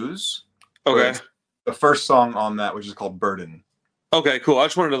Radiation Blues. Okay. The first song on that, which is called Burden. Okay, cool. I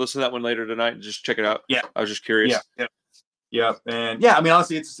just wanted to listen to that one later tonight and just check it out. Yeah. I was just curious. Yeah. And I mean,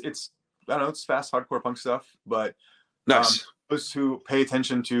 honestly, it's I don't know, it's fast hardcore punk stuff, but nice. Those who pay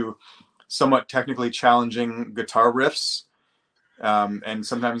attention to somewhat technically challenging guitar riffs, and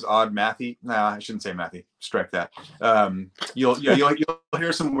sometimes odd mathy. Nah, I shouldn't say mathy. Strike that. You'll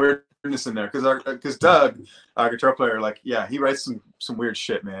hear some weirdness in there because Doug, our guitar player, he writes some weird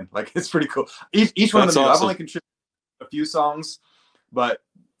shit, man. Like, it's pretty cool. Each one of them. Awesome. I've only contributed a few songs, but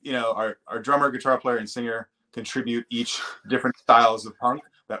our drummer, guitar player, and singer contribute each different styles of punk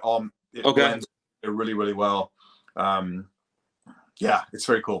that all blends really, really well. It's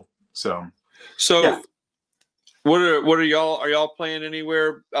very cool. So what are y'all? Are y'all playing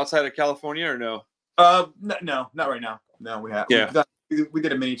anywhere outside of California or no? No, not right now. No, we have. Yeah, we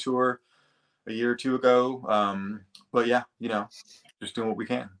did a mini tour a year or two ago. But just doing what we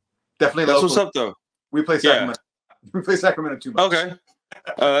can. Definitely. That's local. What's up, though. We play Sacramento. We play Sacramento too much. Okay.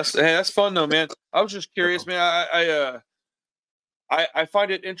 That's fun though, man. I was just curious, man. I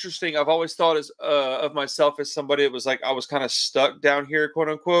find it interesting. I've always thought of myself as somebody that was like, I was kind of stuck down here, quote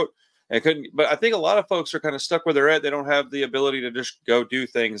unquote. and couldn't. But I think a lot of folks are kind of stuck where they're at. They don't have the ability to just go do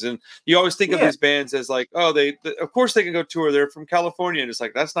things. And you always think of these bands as like, oh, of course they can go tour. They're from California, and it's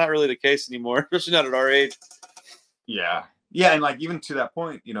like that's not really the case anymore, especially not at our age. Yeah. Yeah, and like even to that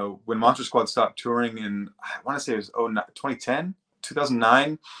point, you know, when Monster Squad stopped touring in, I want to say it was 2010,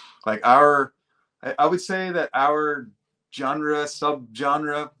 2009, like I would say that our genre,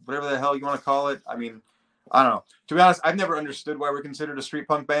 sub-genre, whatever the hell you want to call it, I mean, I don't know. To be honest, I've never understood why we're considered a street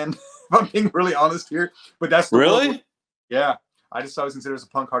punk band, if I'm being really honest here, but that's the really? Yeah, I just always consider us a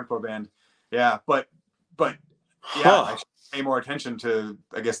punk hardcore band. Yeah, but yeah, I should pay more attention to,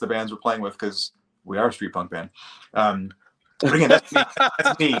 I guess, the bands we're playing with, because we are a street punk band. But again, that's me.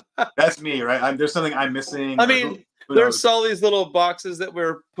 That's me. That's me, right? There's something I'm missing. I mean, there's all these little boxes that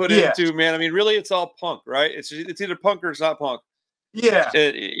we're put into, man. I mean, really, it's all punk, right? It's either punk or it's not punk. Yeah.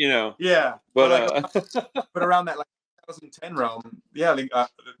 You know. Yeah. But but around that like 2010 realm, yeah,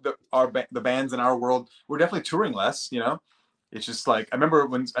 the bands in our world were definitely touring less. You know, it's just like I remember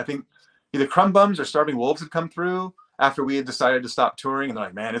when I think either Crumb Bums or Starving Wolves had come through after we had decided to stop touring, and they're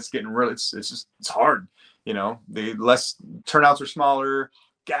like, man, it's getting real. It's hard. You know, the less turnouts are smaller.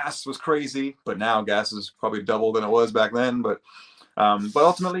 Gas was crazy, but now gas is probably double than it was back then. But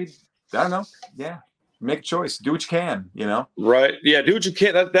ultimately, I don't know. Yeah, make a choice. Do what you can. You know. Right. Yeah. Do what you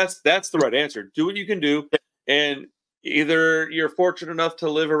can. That's the right answer. Do what you can do, and either you're fortunate enough to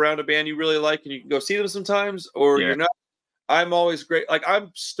live around a band you really like and you can go see them sometimes, or you're not. I'm always great. Like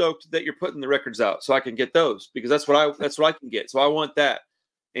I'm stoked that you're putting the records out so I can get those because that's what I can get. So I want that.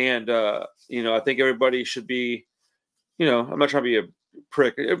 And, you know, I think everybody should be, you know, I'm not trying to be a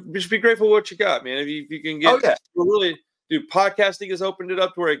prick. You should be grateful for what you got, man. If you can get, really, dude, podcasting has opened it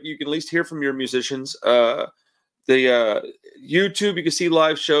up to where you can at least hear from your musicians. The YouTube, you can see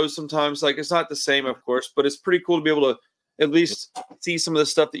live shows sometimes. Like it's not the same, of course, but it's pretty cool to be able to at least see some of the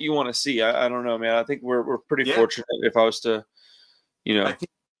stuff that you want to see. I don't know, man. I think we're pretty fortunate if I was to, you know.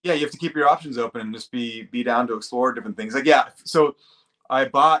 You have to keep your options open and just be down to explore different things. Like, so I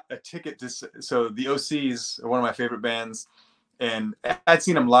bought a ticket so the OCs are one of my favorite bands, and I'd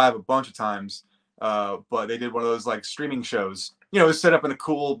seen them live a bunch of times, but they did one of those like streaming shows. You know, it was set up in a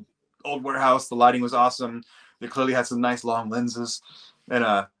cool old warehouse. The lighting was awesome. They clearly had some nice long lenses, and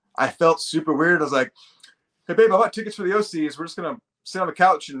I felt super weird. I was like, "Hey, babe, I bought tickets for the OCs. We're just gonna sit on the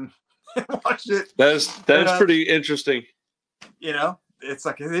couch and watch it." That is pretty interesting. You know, it's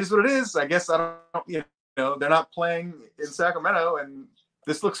like it is what it is. I guess I don't. You know, they're not playing in Sacramento, and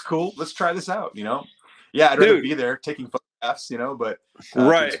this looks cool. Let's try this out, you know? Yeah, I'd rather be there taking photographs, you know, but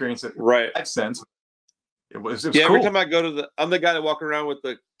to experience it makes sense. It was cool. Every time I go to I'm the guy that walk around with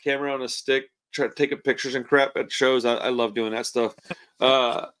the camera on a stick, try to take pictures and crap at shows. I love doing that stuff.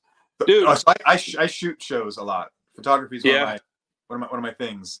 Dude. So I shoot shows a lot. Photography is one of my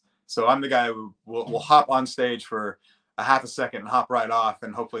things. So I'm the guy who will hop on stage for a half a second and hop right off,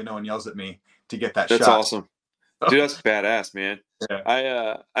 and hopefully no one yells at me to get that shot. That's awesome. Dude, that's badass, man.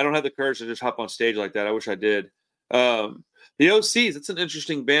 Yeah. I don't have the courage to just hop on stage like that. I wish I did. The OCs, it's an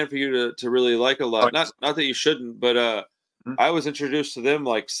interesting band for you to really like a lot. Not that you shouldn't, but I was introduced to them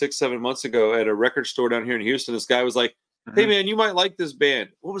like 6-7 months ago at a record store down here in Houston. This guy was like, "Hey man, you might like this band."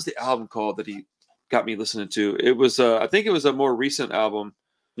 What was the album called that he got me listening to? It was I think it was a more recent album.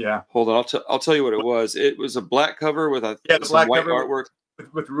 Yeah. Hold on, I'll tell you what it was. It was a black cover with some white artwork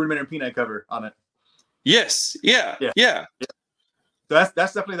with Rudimentary and Peanut cover on it. Yes. Yeah. So that's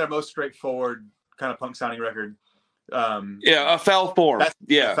definitely their most straightforward kind of punk sounding record. A Foul Form.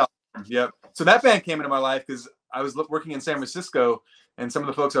 Yep. So that band came into my life because I was working in San Francisco, and some of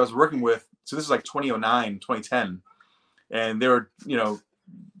the folks I was working with. So this is like 2009, 2010, and they were, you know,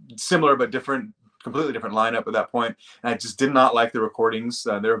 similar but different, completely different lineup at that point. And I just did not like the recordings.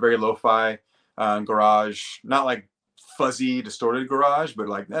 They were very lo-fi, garage, not like fuzzy, distorted garage, but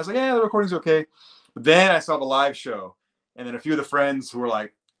like I was like, yeah, the recording's okay. But then I saw the live show, and then a few of the friends who were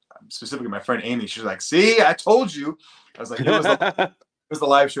like, specifically my friend Amy, she was like, "See, I told you." I was like, it was the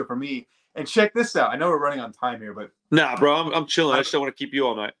live show for me. And check this out. I know we're running on time here, but nah, bro, I'm chilling. I just don't want to keep you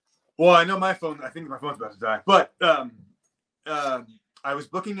all night. Well, I know I think my phone's about to die. But I was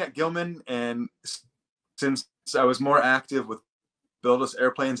booking at Gilman, and since I was more active with Build Us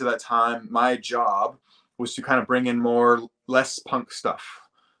Airplanes at that time, my job was to kind of bring in less punk stuff,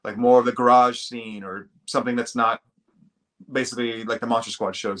 like more of the garage scene or something that's not basically like the Monster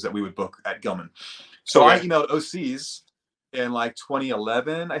Squad shows that we would book at Gilman. So I emailed OCs in like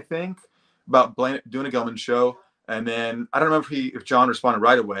 2011, I think, about doing a Gilman show. And then I don't remember if John responded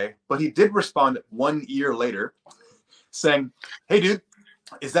right away, but he did respond 1 year later saying, "Hey, dude,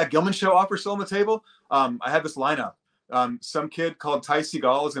 is that Gilman show offer still on the table? I have this lineup. some kid called Ty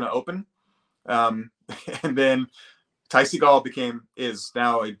Segall is going to open. And then Ty Segall is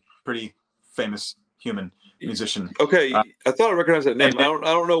now a pretty famous human musician. Okay, I thought I recognized that name. I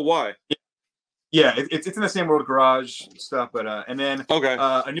don't know why. Yeah, it's in the same world, garage stuff. But and then okay,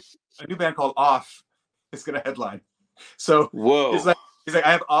 a new band called Off is going to headline. So whoa, he's like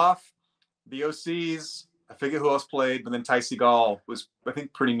I have Off, the OCs. I forget who else played, but then Ty Segall was, I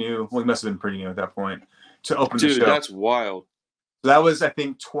think, pretty new. Well, he must have been pretty new at that point to open the show. Dude, that's wild. So that was, I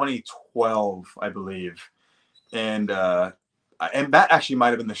think, 2012, I believe, and that actually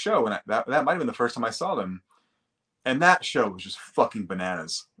might have been the show, and that might have been the first time I saw them, and that show was just fucking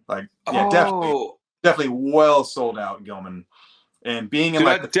bananas. Like, yeah, definitely well sold out, Gilman, and being in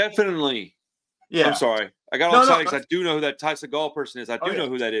definitely. Yeah, I'm sorry, I got all excited because I do know who that Ty Segall person is. I do know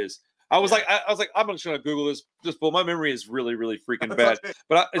who that is. I was like, I'm just gonna Google this. My memory is really, really freaking bad.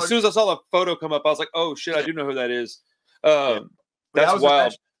 But as soon as I saw the photo come up, I was like, oh shit, I do know who that is. That's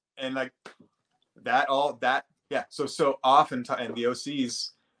wild. And like yeah. So Off and the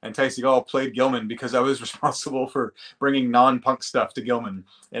OCs and Ty Segall played Gilman because I was responsible for bringing non-punk stuff to Gilman.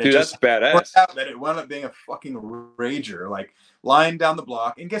 And dude, that's badass. It wound up being a fucking rager, like lying down the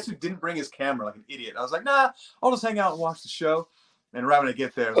block. And guess who didn't bring his camera, like an idiot? I was like, nah, I'll just hang out and watch the show. And right when I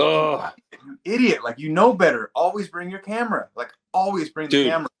get there, like, you idiot, like, you know better. Always bring your camera. Like, always bring the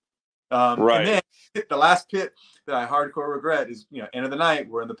camera. Right. And then the last pit that I hardcore regret is, end of the night,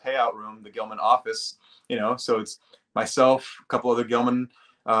 we're in the payout room, the Gilman office, so it's myself, a couple other Gilman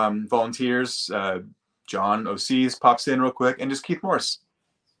volunteers, John OCs pops in real quick, and just Keith Morris,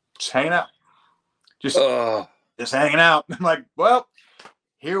 just hanging out. Just hanging out. I'm like, well,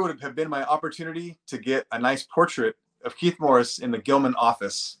 here would have been my opportunity to get a nice portrait of Keith Morris in the Gilman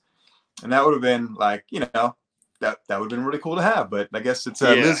office, and that would have been like, that would have been really cool to have. But I guess it's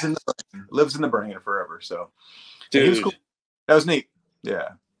lives in the brain forever. So, dude, it was cool. That was neat. Yeah.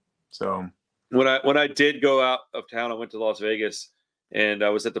 So when I did go out of town, I went to Las Vegas, and I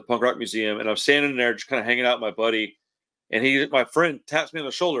was at the Punk Rock Museum, and I was standing there just kind of hanging out with my buddy, and my friend taps me on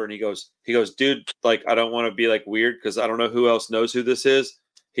the shoulder, and he goes, dude, like, I don't want to be like weird because I don't know who else knows who this is.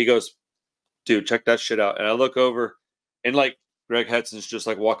 He goes, dude, check that shit out. And I look over, and like Greg Hudson's just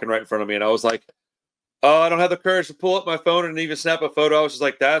like walking right in front of me. And I was like, oh, I don't have the courage to pull up my phone and even snap a photo. I was just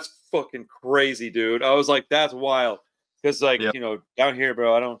like, that's fucking crazy, dude. I was like, that's wild. Because like, down here,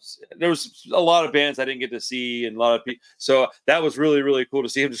 bro, there was a lot of bands I didn't get to see and a lot of people. So that was really, really cool to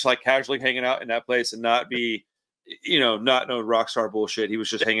see him just like casually hanging out in that place and not be, not no rock star bullshit. He was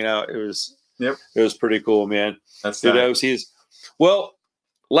just hanging out. It was pretty cool, man. That's dude, well,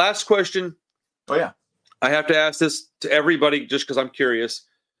 last question. Oh yeah. I have to ask this to everybody just because I'm curious.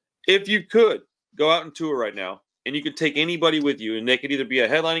 If you could go out and tour right now and you could take anybody with you and they could either be a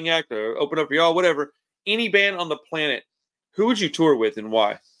headlining act or open up for y'all, whatever, any band on the planet, who would you tour with and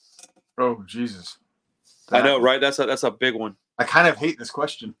why? Oh, Jesus. I know, right? That's a big one. I kind of hate this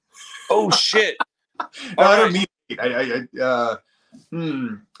question. Oh, shit. No, I don't mean it.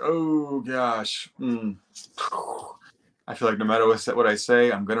 Oh, gosh. I feel like no matter what I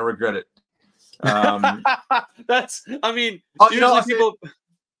say, I'm going to regret it. People.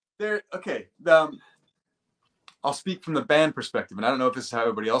 Okay. I'll speak from the band perspective, and I don't know if this is how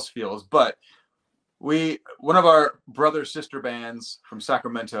everybody else feels, but one of our brother sister bands from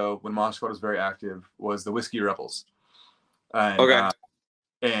Sacramento when Mod Squad was very active was the Whiskey Rebels.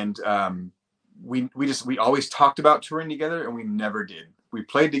 And we always talked about touring together, and we never did. We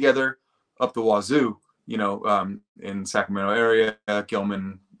played together up the wazoo, in Sacramento area,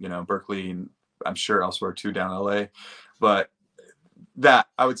 Gilman, Berkeley, and I'm sure elsewhere too down LA. But that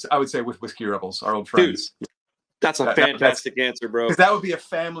I would say with Whiskey Rebels, our old friends. Dude, that's a fantastic answer, bro. Because that would be a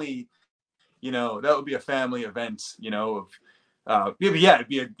family, that would be a family event, it'd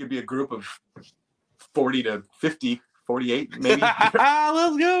be a group of 40 to 50, 48 maybe.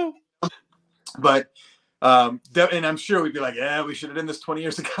 Let's go. But and I'm sure we'd be like, yeah, we should have done this 20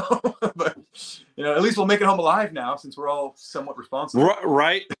 years ago. But at least we'll make it home alive now since we're all somewhat responsible.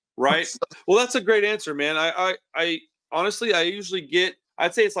 Right. Well, that's a great answer, man. I honestly, I usually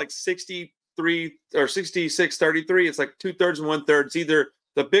I'd say it's like 63 or 66, 33. It's like 2/3 and 1/3. It's either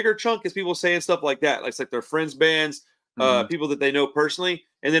the bigger chunk is people saying stuff like that. It's like their friends' bands, people that they know personally.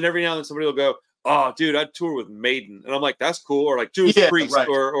 And then every now and then somebody will go, oh, dude, I'd tour with Maiden. And I'm like, that's cool. Or like Judas Priest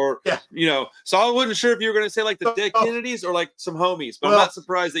or So I wasn't sure if you were going to say like the Dead Kennedys or like some homies. But I'm not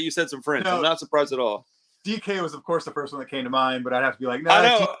surprised that you said some friends. No, I'm not surprised at all. DK was, of course, the first one that came to mind, but I'd have to be like,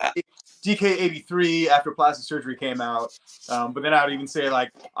 no, DK 83 after Plastic Surgery came out. But then I would even say,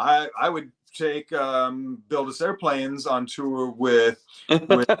 like, I would Build Us Airplanes on tour with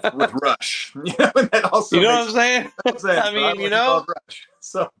Rush. You know, and that also you know what I'm saying? sense. I mean, you know, Rush.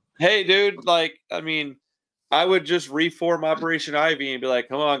 So hey, dude, like, I mean, I would just reform Operation Ivy and be like,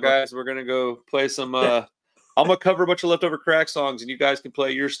 come on, guys, we're gonna go play some. I'm gonna cover a bunch of leftover crack songs, and you guys can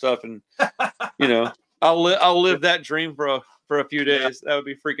play your stuff, and you know, I'll live that dream for a few days. That would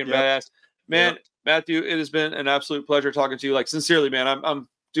be freaking badass, man. Matthew, it has been an absolute pleasure talking to you. Like, sincerely, man.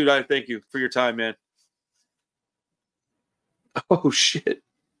 Dude, I thank you for your time, man. Oh shit!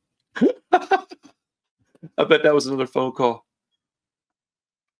 I bet that was another phone call.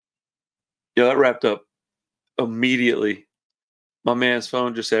 Yeah, that wrapped up immediately. My man's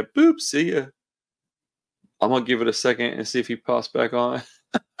phone just said, boop, see ya. I'm going to give it a second and see if he pops back on.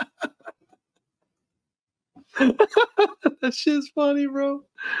 That shit's funny, bro.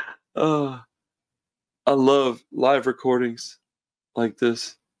 I love live recordings like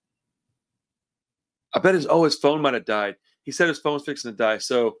this. I bet his phone might have died. He said his phone's fixing to die.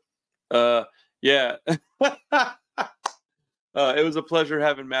 So, yeah. It was a pleasure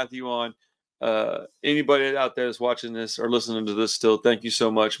having Matthew on. Anybody out there that's watching this or listening to this still, thank you so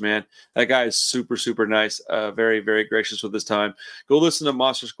much, man. That guy is super, super nice. Very, very gracious with his time. Go listen to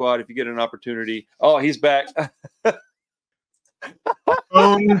Monster Squad if you get an opportunity. Oh, he's back.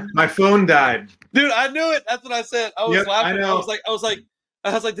 My phone died. Dude, I knew it. That's what I said. I was laughing. I know. I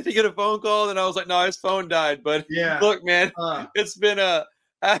was like, did he get a phone call? And I was like, no, his phone died. But look, man, it's been a.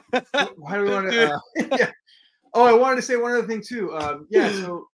 Why do we want to? Yeah. Oh, I wanted to say one other thing too.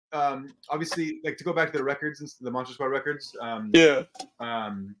 So obviously, like, to go back to the records and the Monster Squad records. Oh,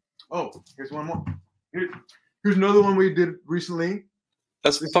 here's one more. Here's another one we did recently.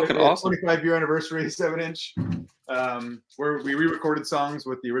 That's fucking awesome. 25-year anniversary, 7-inch, where we re-recorded songs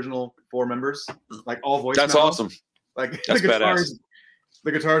with the original 4 members, like all voice. That's memo. awesome. Like that's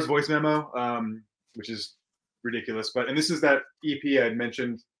the guitar's voice memo, which is ridiculous. And this is that EP I had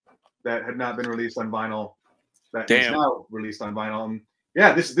mentioned that had not been released on vinyl. That is now released on vinyl. And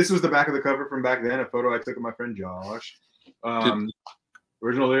yeah, this was the back of the cover from back then. A photo I took of my friend Josh.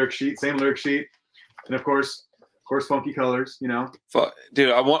 Original lyric sheet, same lyric sheet, and of course, funky colors. You know,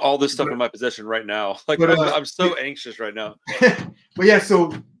 dude, I want all this stuff in my possession right now. Like, I'm so anxious right now. But yeah,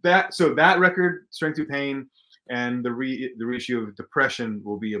 so that record, Strength Through Pain, and the reissue of Depression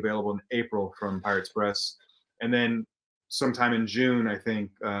will be available in April from Pirates Press, and then sometime in June, I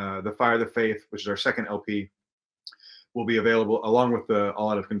think, the Fire of the Faith, which is our second LP, will be available along with the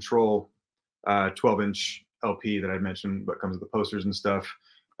All Out of Control 12-inch LP that I mentioned, but comes with the posters and stuff.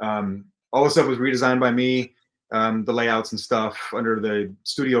 All the stuff was redesigned by me, the layouts and stuff under the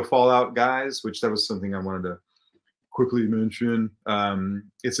Studio Fallout guys, which that was something I wanted to quickly mention.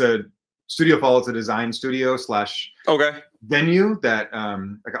 It's a Studio Fallout's a design studio / venue that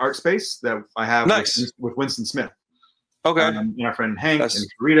like an art space that I have with Winston Smith. And our friend Hank and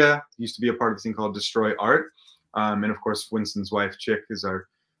Rita used to be a part of a thing called Destroy Art. And of course, Winston's wife, Chick, is our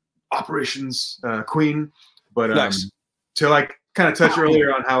operations queen. But to like kind of touch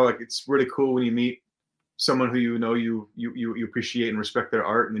earlier on how like it's really cool when you meet someone who you appreciate and respect their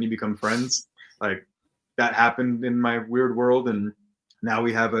art, and then you become friends. Like, that happened in my weird world, and now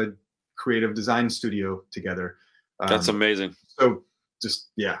we have a creative design studio together. That's amazing. So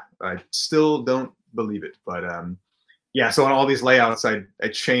just I still don't believe it, but so on all these layouts, I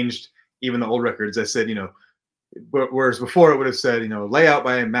changed even the old records. I said, whereas before it would have said, layout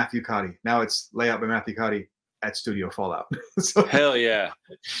by Matthew Kadi. Now it's layout by Matthew Kadi at Studio Fallout. So, hell yeah.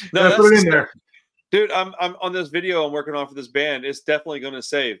 No, I put it in there. Dude, I'm on this video I'm working on for this band. It's definitely going to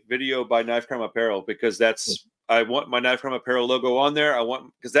say video by Knife Crime Apparel, because I want my Knife Crime Apparel logo on there.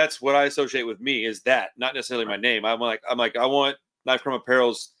 Because that's what I associate with me, is that, not necessarily my name. I'm like, I want Knife Crime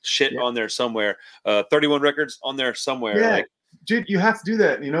Apparel's shit on there somewhere. 31 Records on there somewhere. Yeah. Like, dude, you have to do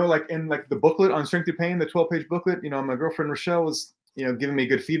that. Like in like the booklet on Strength Through Pain, the 12-page booklet. My girlfriend Rochelle was giving me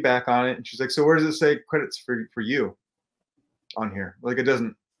good feedback on it, and she's like, "So where does it say credits for you on here?" Like, it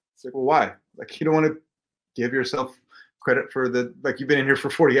doesn't. It's like, well, why? Like, you don't want to give yourself credit for you've been in here for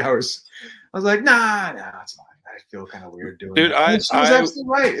 40 hours. I was like, nah, it's fine. I feel kind of weird doing dude, that. She was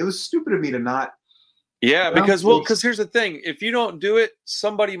absolutely right. It was stupid of me to not. Yeah, because here's the thing. If you don't do it,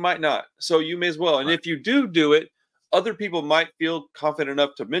 somebody might not. So you may as well. And if you do it, other people might feel confident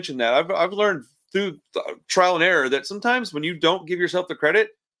enough to mention that. I've learned through trial and error that sometimes when you don't give yourself the credit,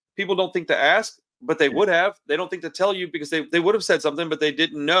 people don't think to ask, but they would have. They don't think to tell you because they would have said something, but they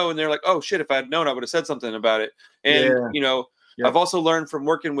didn't know. And they're like, oh, shit, if I had known, I would have said something about it. And, I've also learned from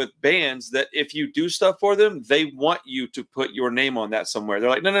working with bands that if you do stuff for them, they want you to put your name on that somewhere.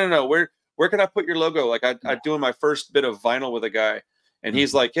 They're like, no. Where can I put your logo? Like I doing my first bit of vinyl with a guy, And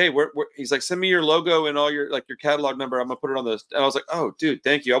he's like, hey, he's like, send me your logo and all your catalog number. I'm gonna put it on this. And I was like, oh, dude,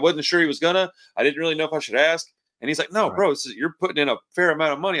 thank you. I wasn't sure he was gonna. I didn't really know if I should ask. And he's like, no, bro, you're putting in a fair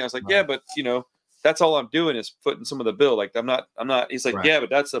amount of money. I was like, yeah, but you know, that's all I'm doing is footing some of the bill. Like I'm not. He's like, yeah, but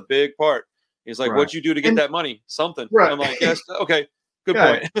that's a big part. He's like, what'd you do to get that money? Something. I'm like, yes, okay, good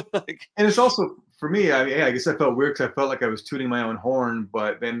point. And it's also for me. I mean, I guess I felt weird because I felt like I was tooting my own horn.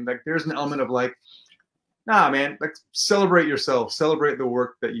 But then like, there's an element of like, nah, man, like celebrate yourself, celebrate the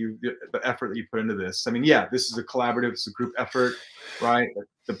work that the effort that you put into this. I mean, yeah, this is a collaborative, it's a group effort, right? Like,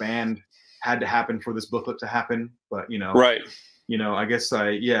 the band had to happen for this booklet to happen, but you know, you know, I guess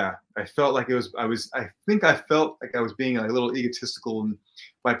I felt like I think I felt like I was being a little egotistical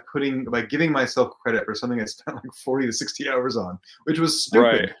by giving myself credit for something I spent like 40 to 60 hours on, which was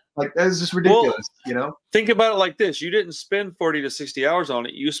stupid. Like that's just ridiculous, you know? Think about it like this. You didn't spend 40 to 60 hours on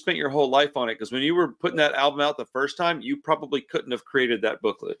it. You spent your whole life on it. Because when you were putting that album out the first time, you probably couldn't have created that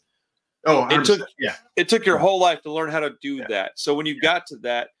booklet. Oh, it took your whole life to learn how to do that. So when you got to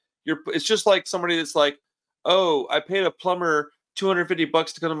that, it's just like somebody that's like, oh, I paid a plumber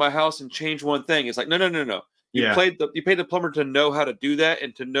 $250 to come to my house and change one thing. It's like, no. You paid the plumber to know how to do that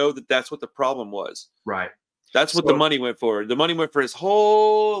and to know that that's what the problem was. Right. That's what the money went for. The money went for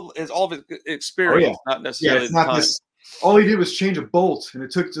all of his experience, not necessarily it's not this. All he did was change a bolt, and it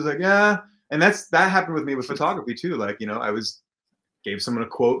took just like and that happened with me with photography too. Like, you know, I gave someone a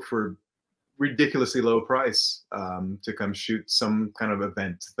quote for ridiculously low price to come shoot some kind of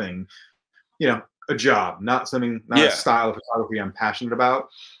event thing, you know, a job, not a style of photography I'm passionate about.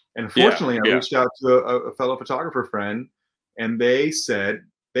 And fortunately, I reached out to a fellow photographer friend, and they said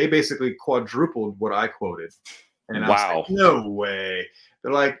they basically quadrupled what I quoted. And I was like, no way.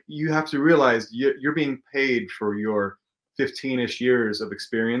 They're like, you have to realize you're being paid for your 15-ish years of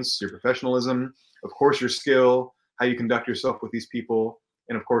experience, your professionalism, of course, your skill, how you conduct yourself with these people,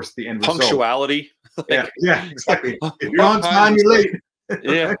 and of course, the end result. Punctuality. Yeah, exactly. If you're on time, you're late.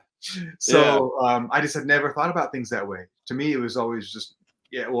 Yeah. So I just had never thought about things that way. To me, it was always just,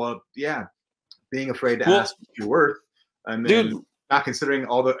 being afraid to ask what you're worth, and then not considering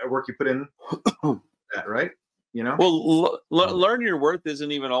all the work you put in. That, right? You know. Well, learn your worth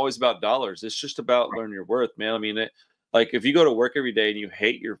isn't even always about dollars. It's just about learn your worth, man. I mean, like if you go to work every day and you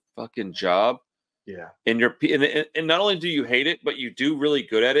hate your fucking job, and not only do you hate it, but you do really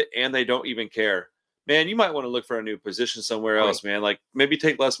good at it, and they don't even care. Man, you might want to look for a new position somewhere else, man. Like maybe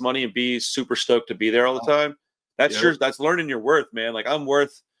take less money and be super stoked to be there all the time. That's learning your worth, man. Like I'm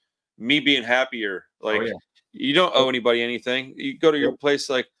worth me being happier. Like you don't owe anybody anything. You go to your place,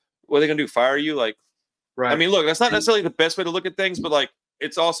 like, what are they gonna do? Fire you? Like, I mean, look, that's not necessarily the best way to look at things, but like,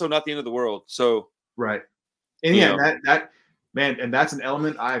 it's also not the end of the world. So and that man, and that's an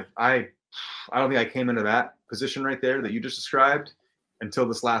element I don't think I came into that position right there that you just described until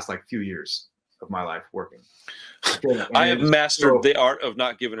this last like few years of my life working. I have mastered the art of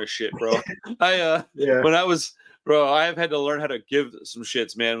not giving a shit, bro. When I was, bro, I have had to learn how to give some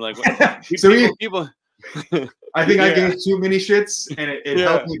shits, man. Like people I think I gave too many shits, and it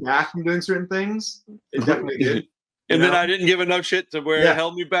held me back from doing certain things. It definitely did. And then I didn't give enough shit to where it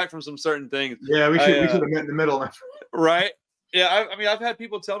held me back from some certain things. Yeah, we should have met in the middle. Right? Yeah, I mean, I've had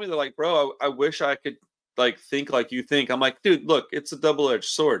people tell me, they're like, bro, I wish I could like think like you think. I'm like, dude, look, it's a double-edged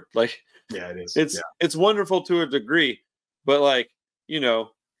sword. Like, yeah, it is. It's wonderful to a degree, but like, you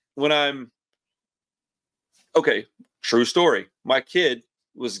know, when true story. My kid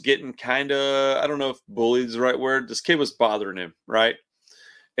was getting kind of, I don't know if bullied is the right word. This kid was bothering him, right?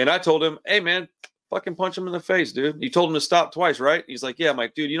 And I told him, hey, man, fucking punch him in the face, dude. You told him to stop twice, right? He's like, yeah. I'm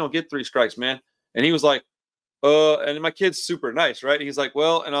like, dude, you don't get 3 strikes, man. And he was like, and my kid's super nice, right? He's like,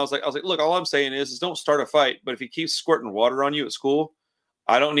 well, and I was like, look, all I'm saying is don't start a fight. But if he keeps squirting water on you at school,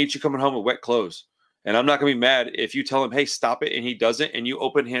 I don't need you coming home with wet clothes. And I'm not going to be mad if you tell him, hey, stop it, and he doesn't, and you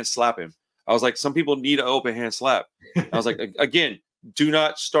open hand slap him. I was like, some people need an open hand slap. I was like, again, do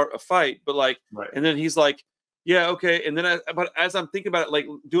not start a fight. But like, and then he's like, yeah, okay. And then but as I'm thinking about it, like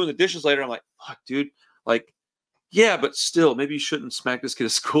doing the dishes later, I'm like, fuck, dude, like, yeah, but still, maybe you shouldn't smack this kid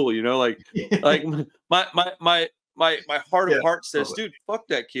at school, you know? Like, like my heart of heart says, dude, fuck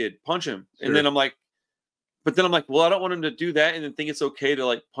that kid, punch him. Sure. And then I'm like, well, I don't want him to do that and then think it's okay to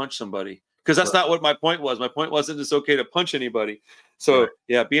like punch somebody. Because that's not what my point was. My point wasn't it's okay to punch anybody. So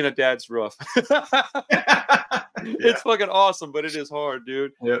yeah, being a dad's rough. It's fucking awesome, but it is hard,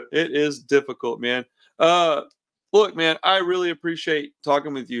 dude. It is difficult, man. Look, man, I really appreciate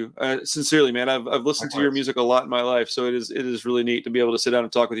talking with you. Sincerely, man. I've listened to your music a lot in my life, so it is really neat to be able to sit down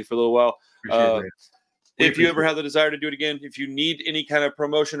and talk with you for a little while. if you ever have the desire to do it again, if you need any kind of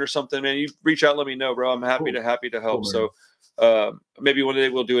promotion or something, man, you reach out, let me know, bro. I'm happy to help. Cool, so maybe one day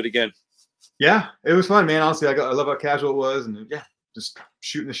we'll do it again. Yeah, it was fun, man. Honestly, I love how casual it was, and yeah, just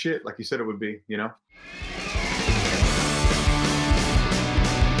shooting the shit like you said it would be, you know.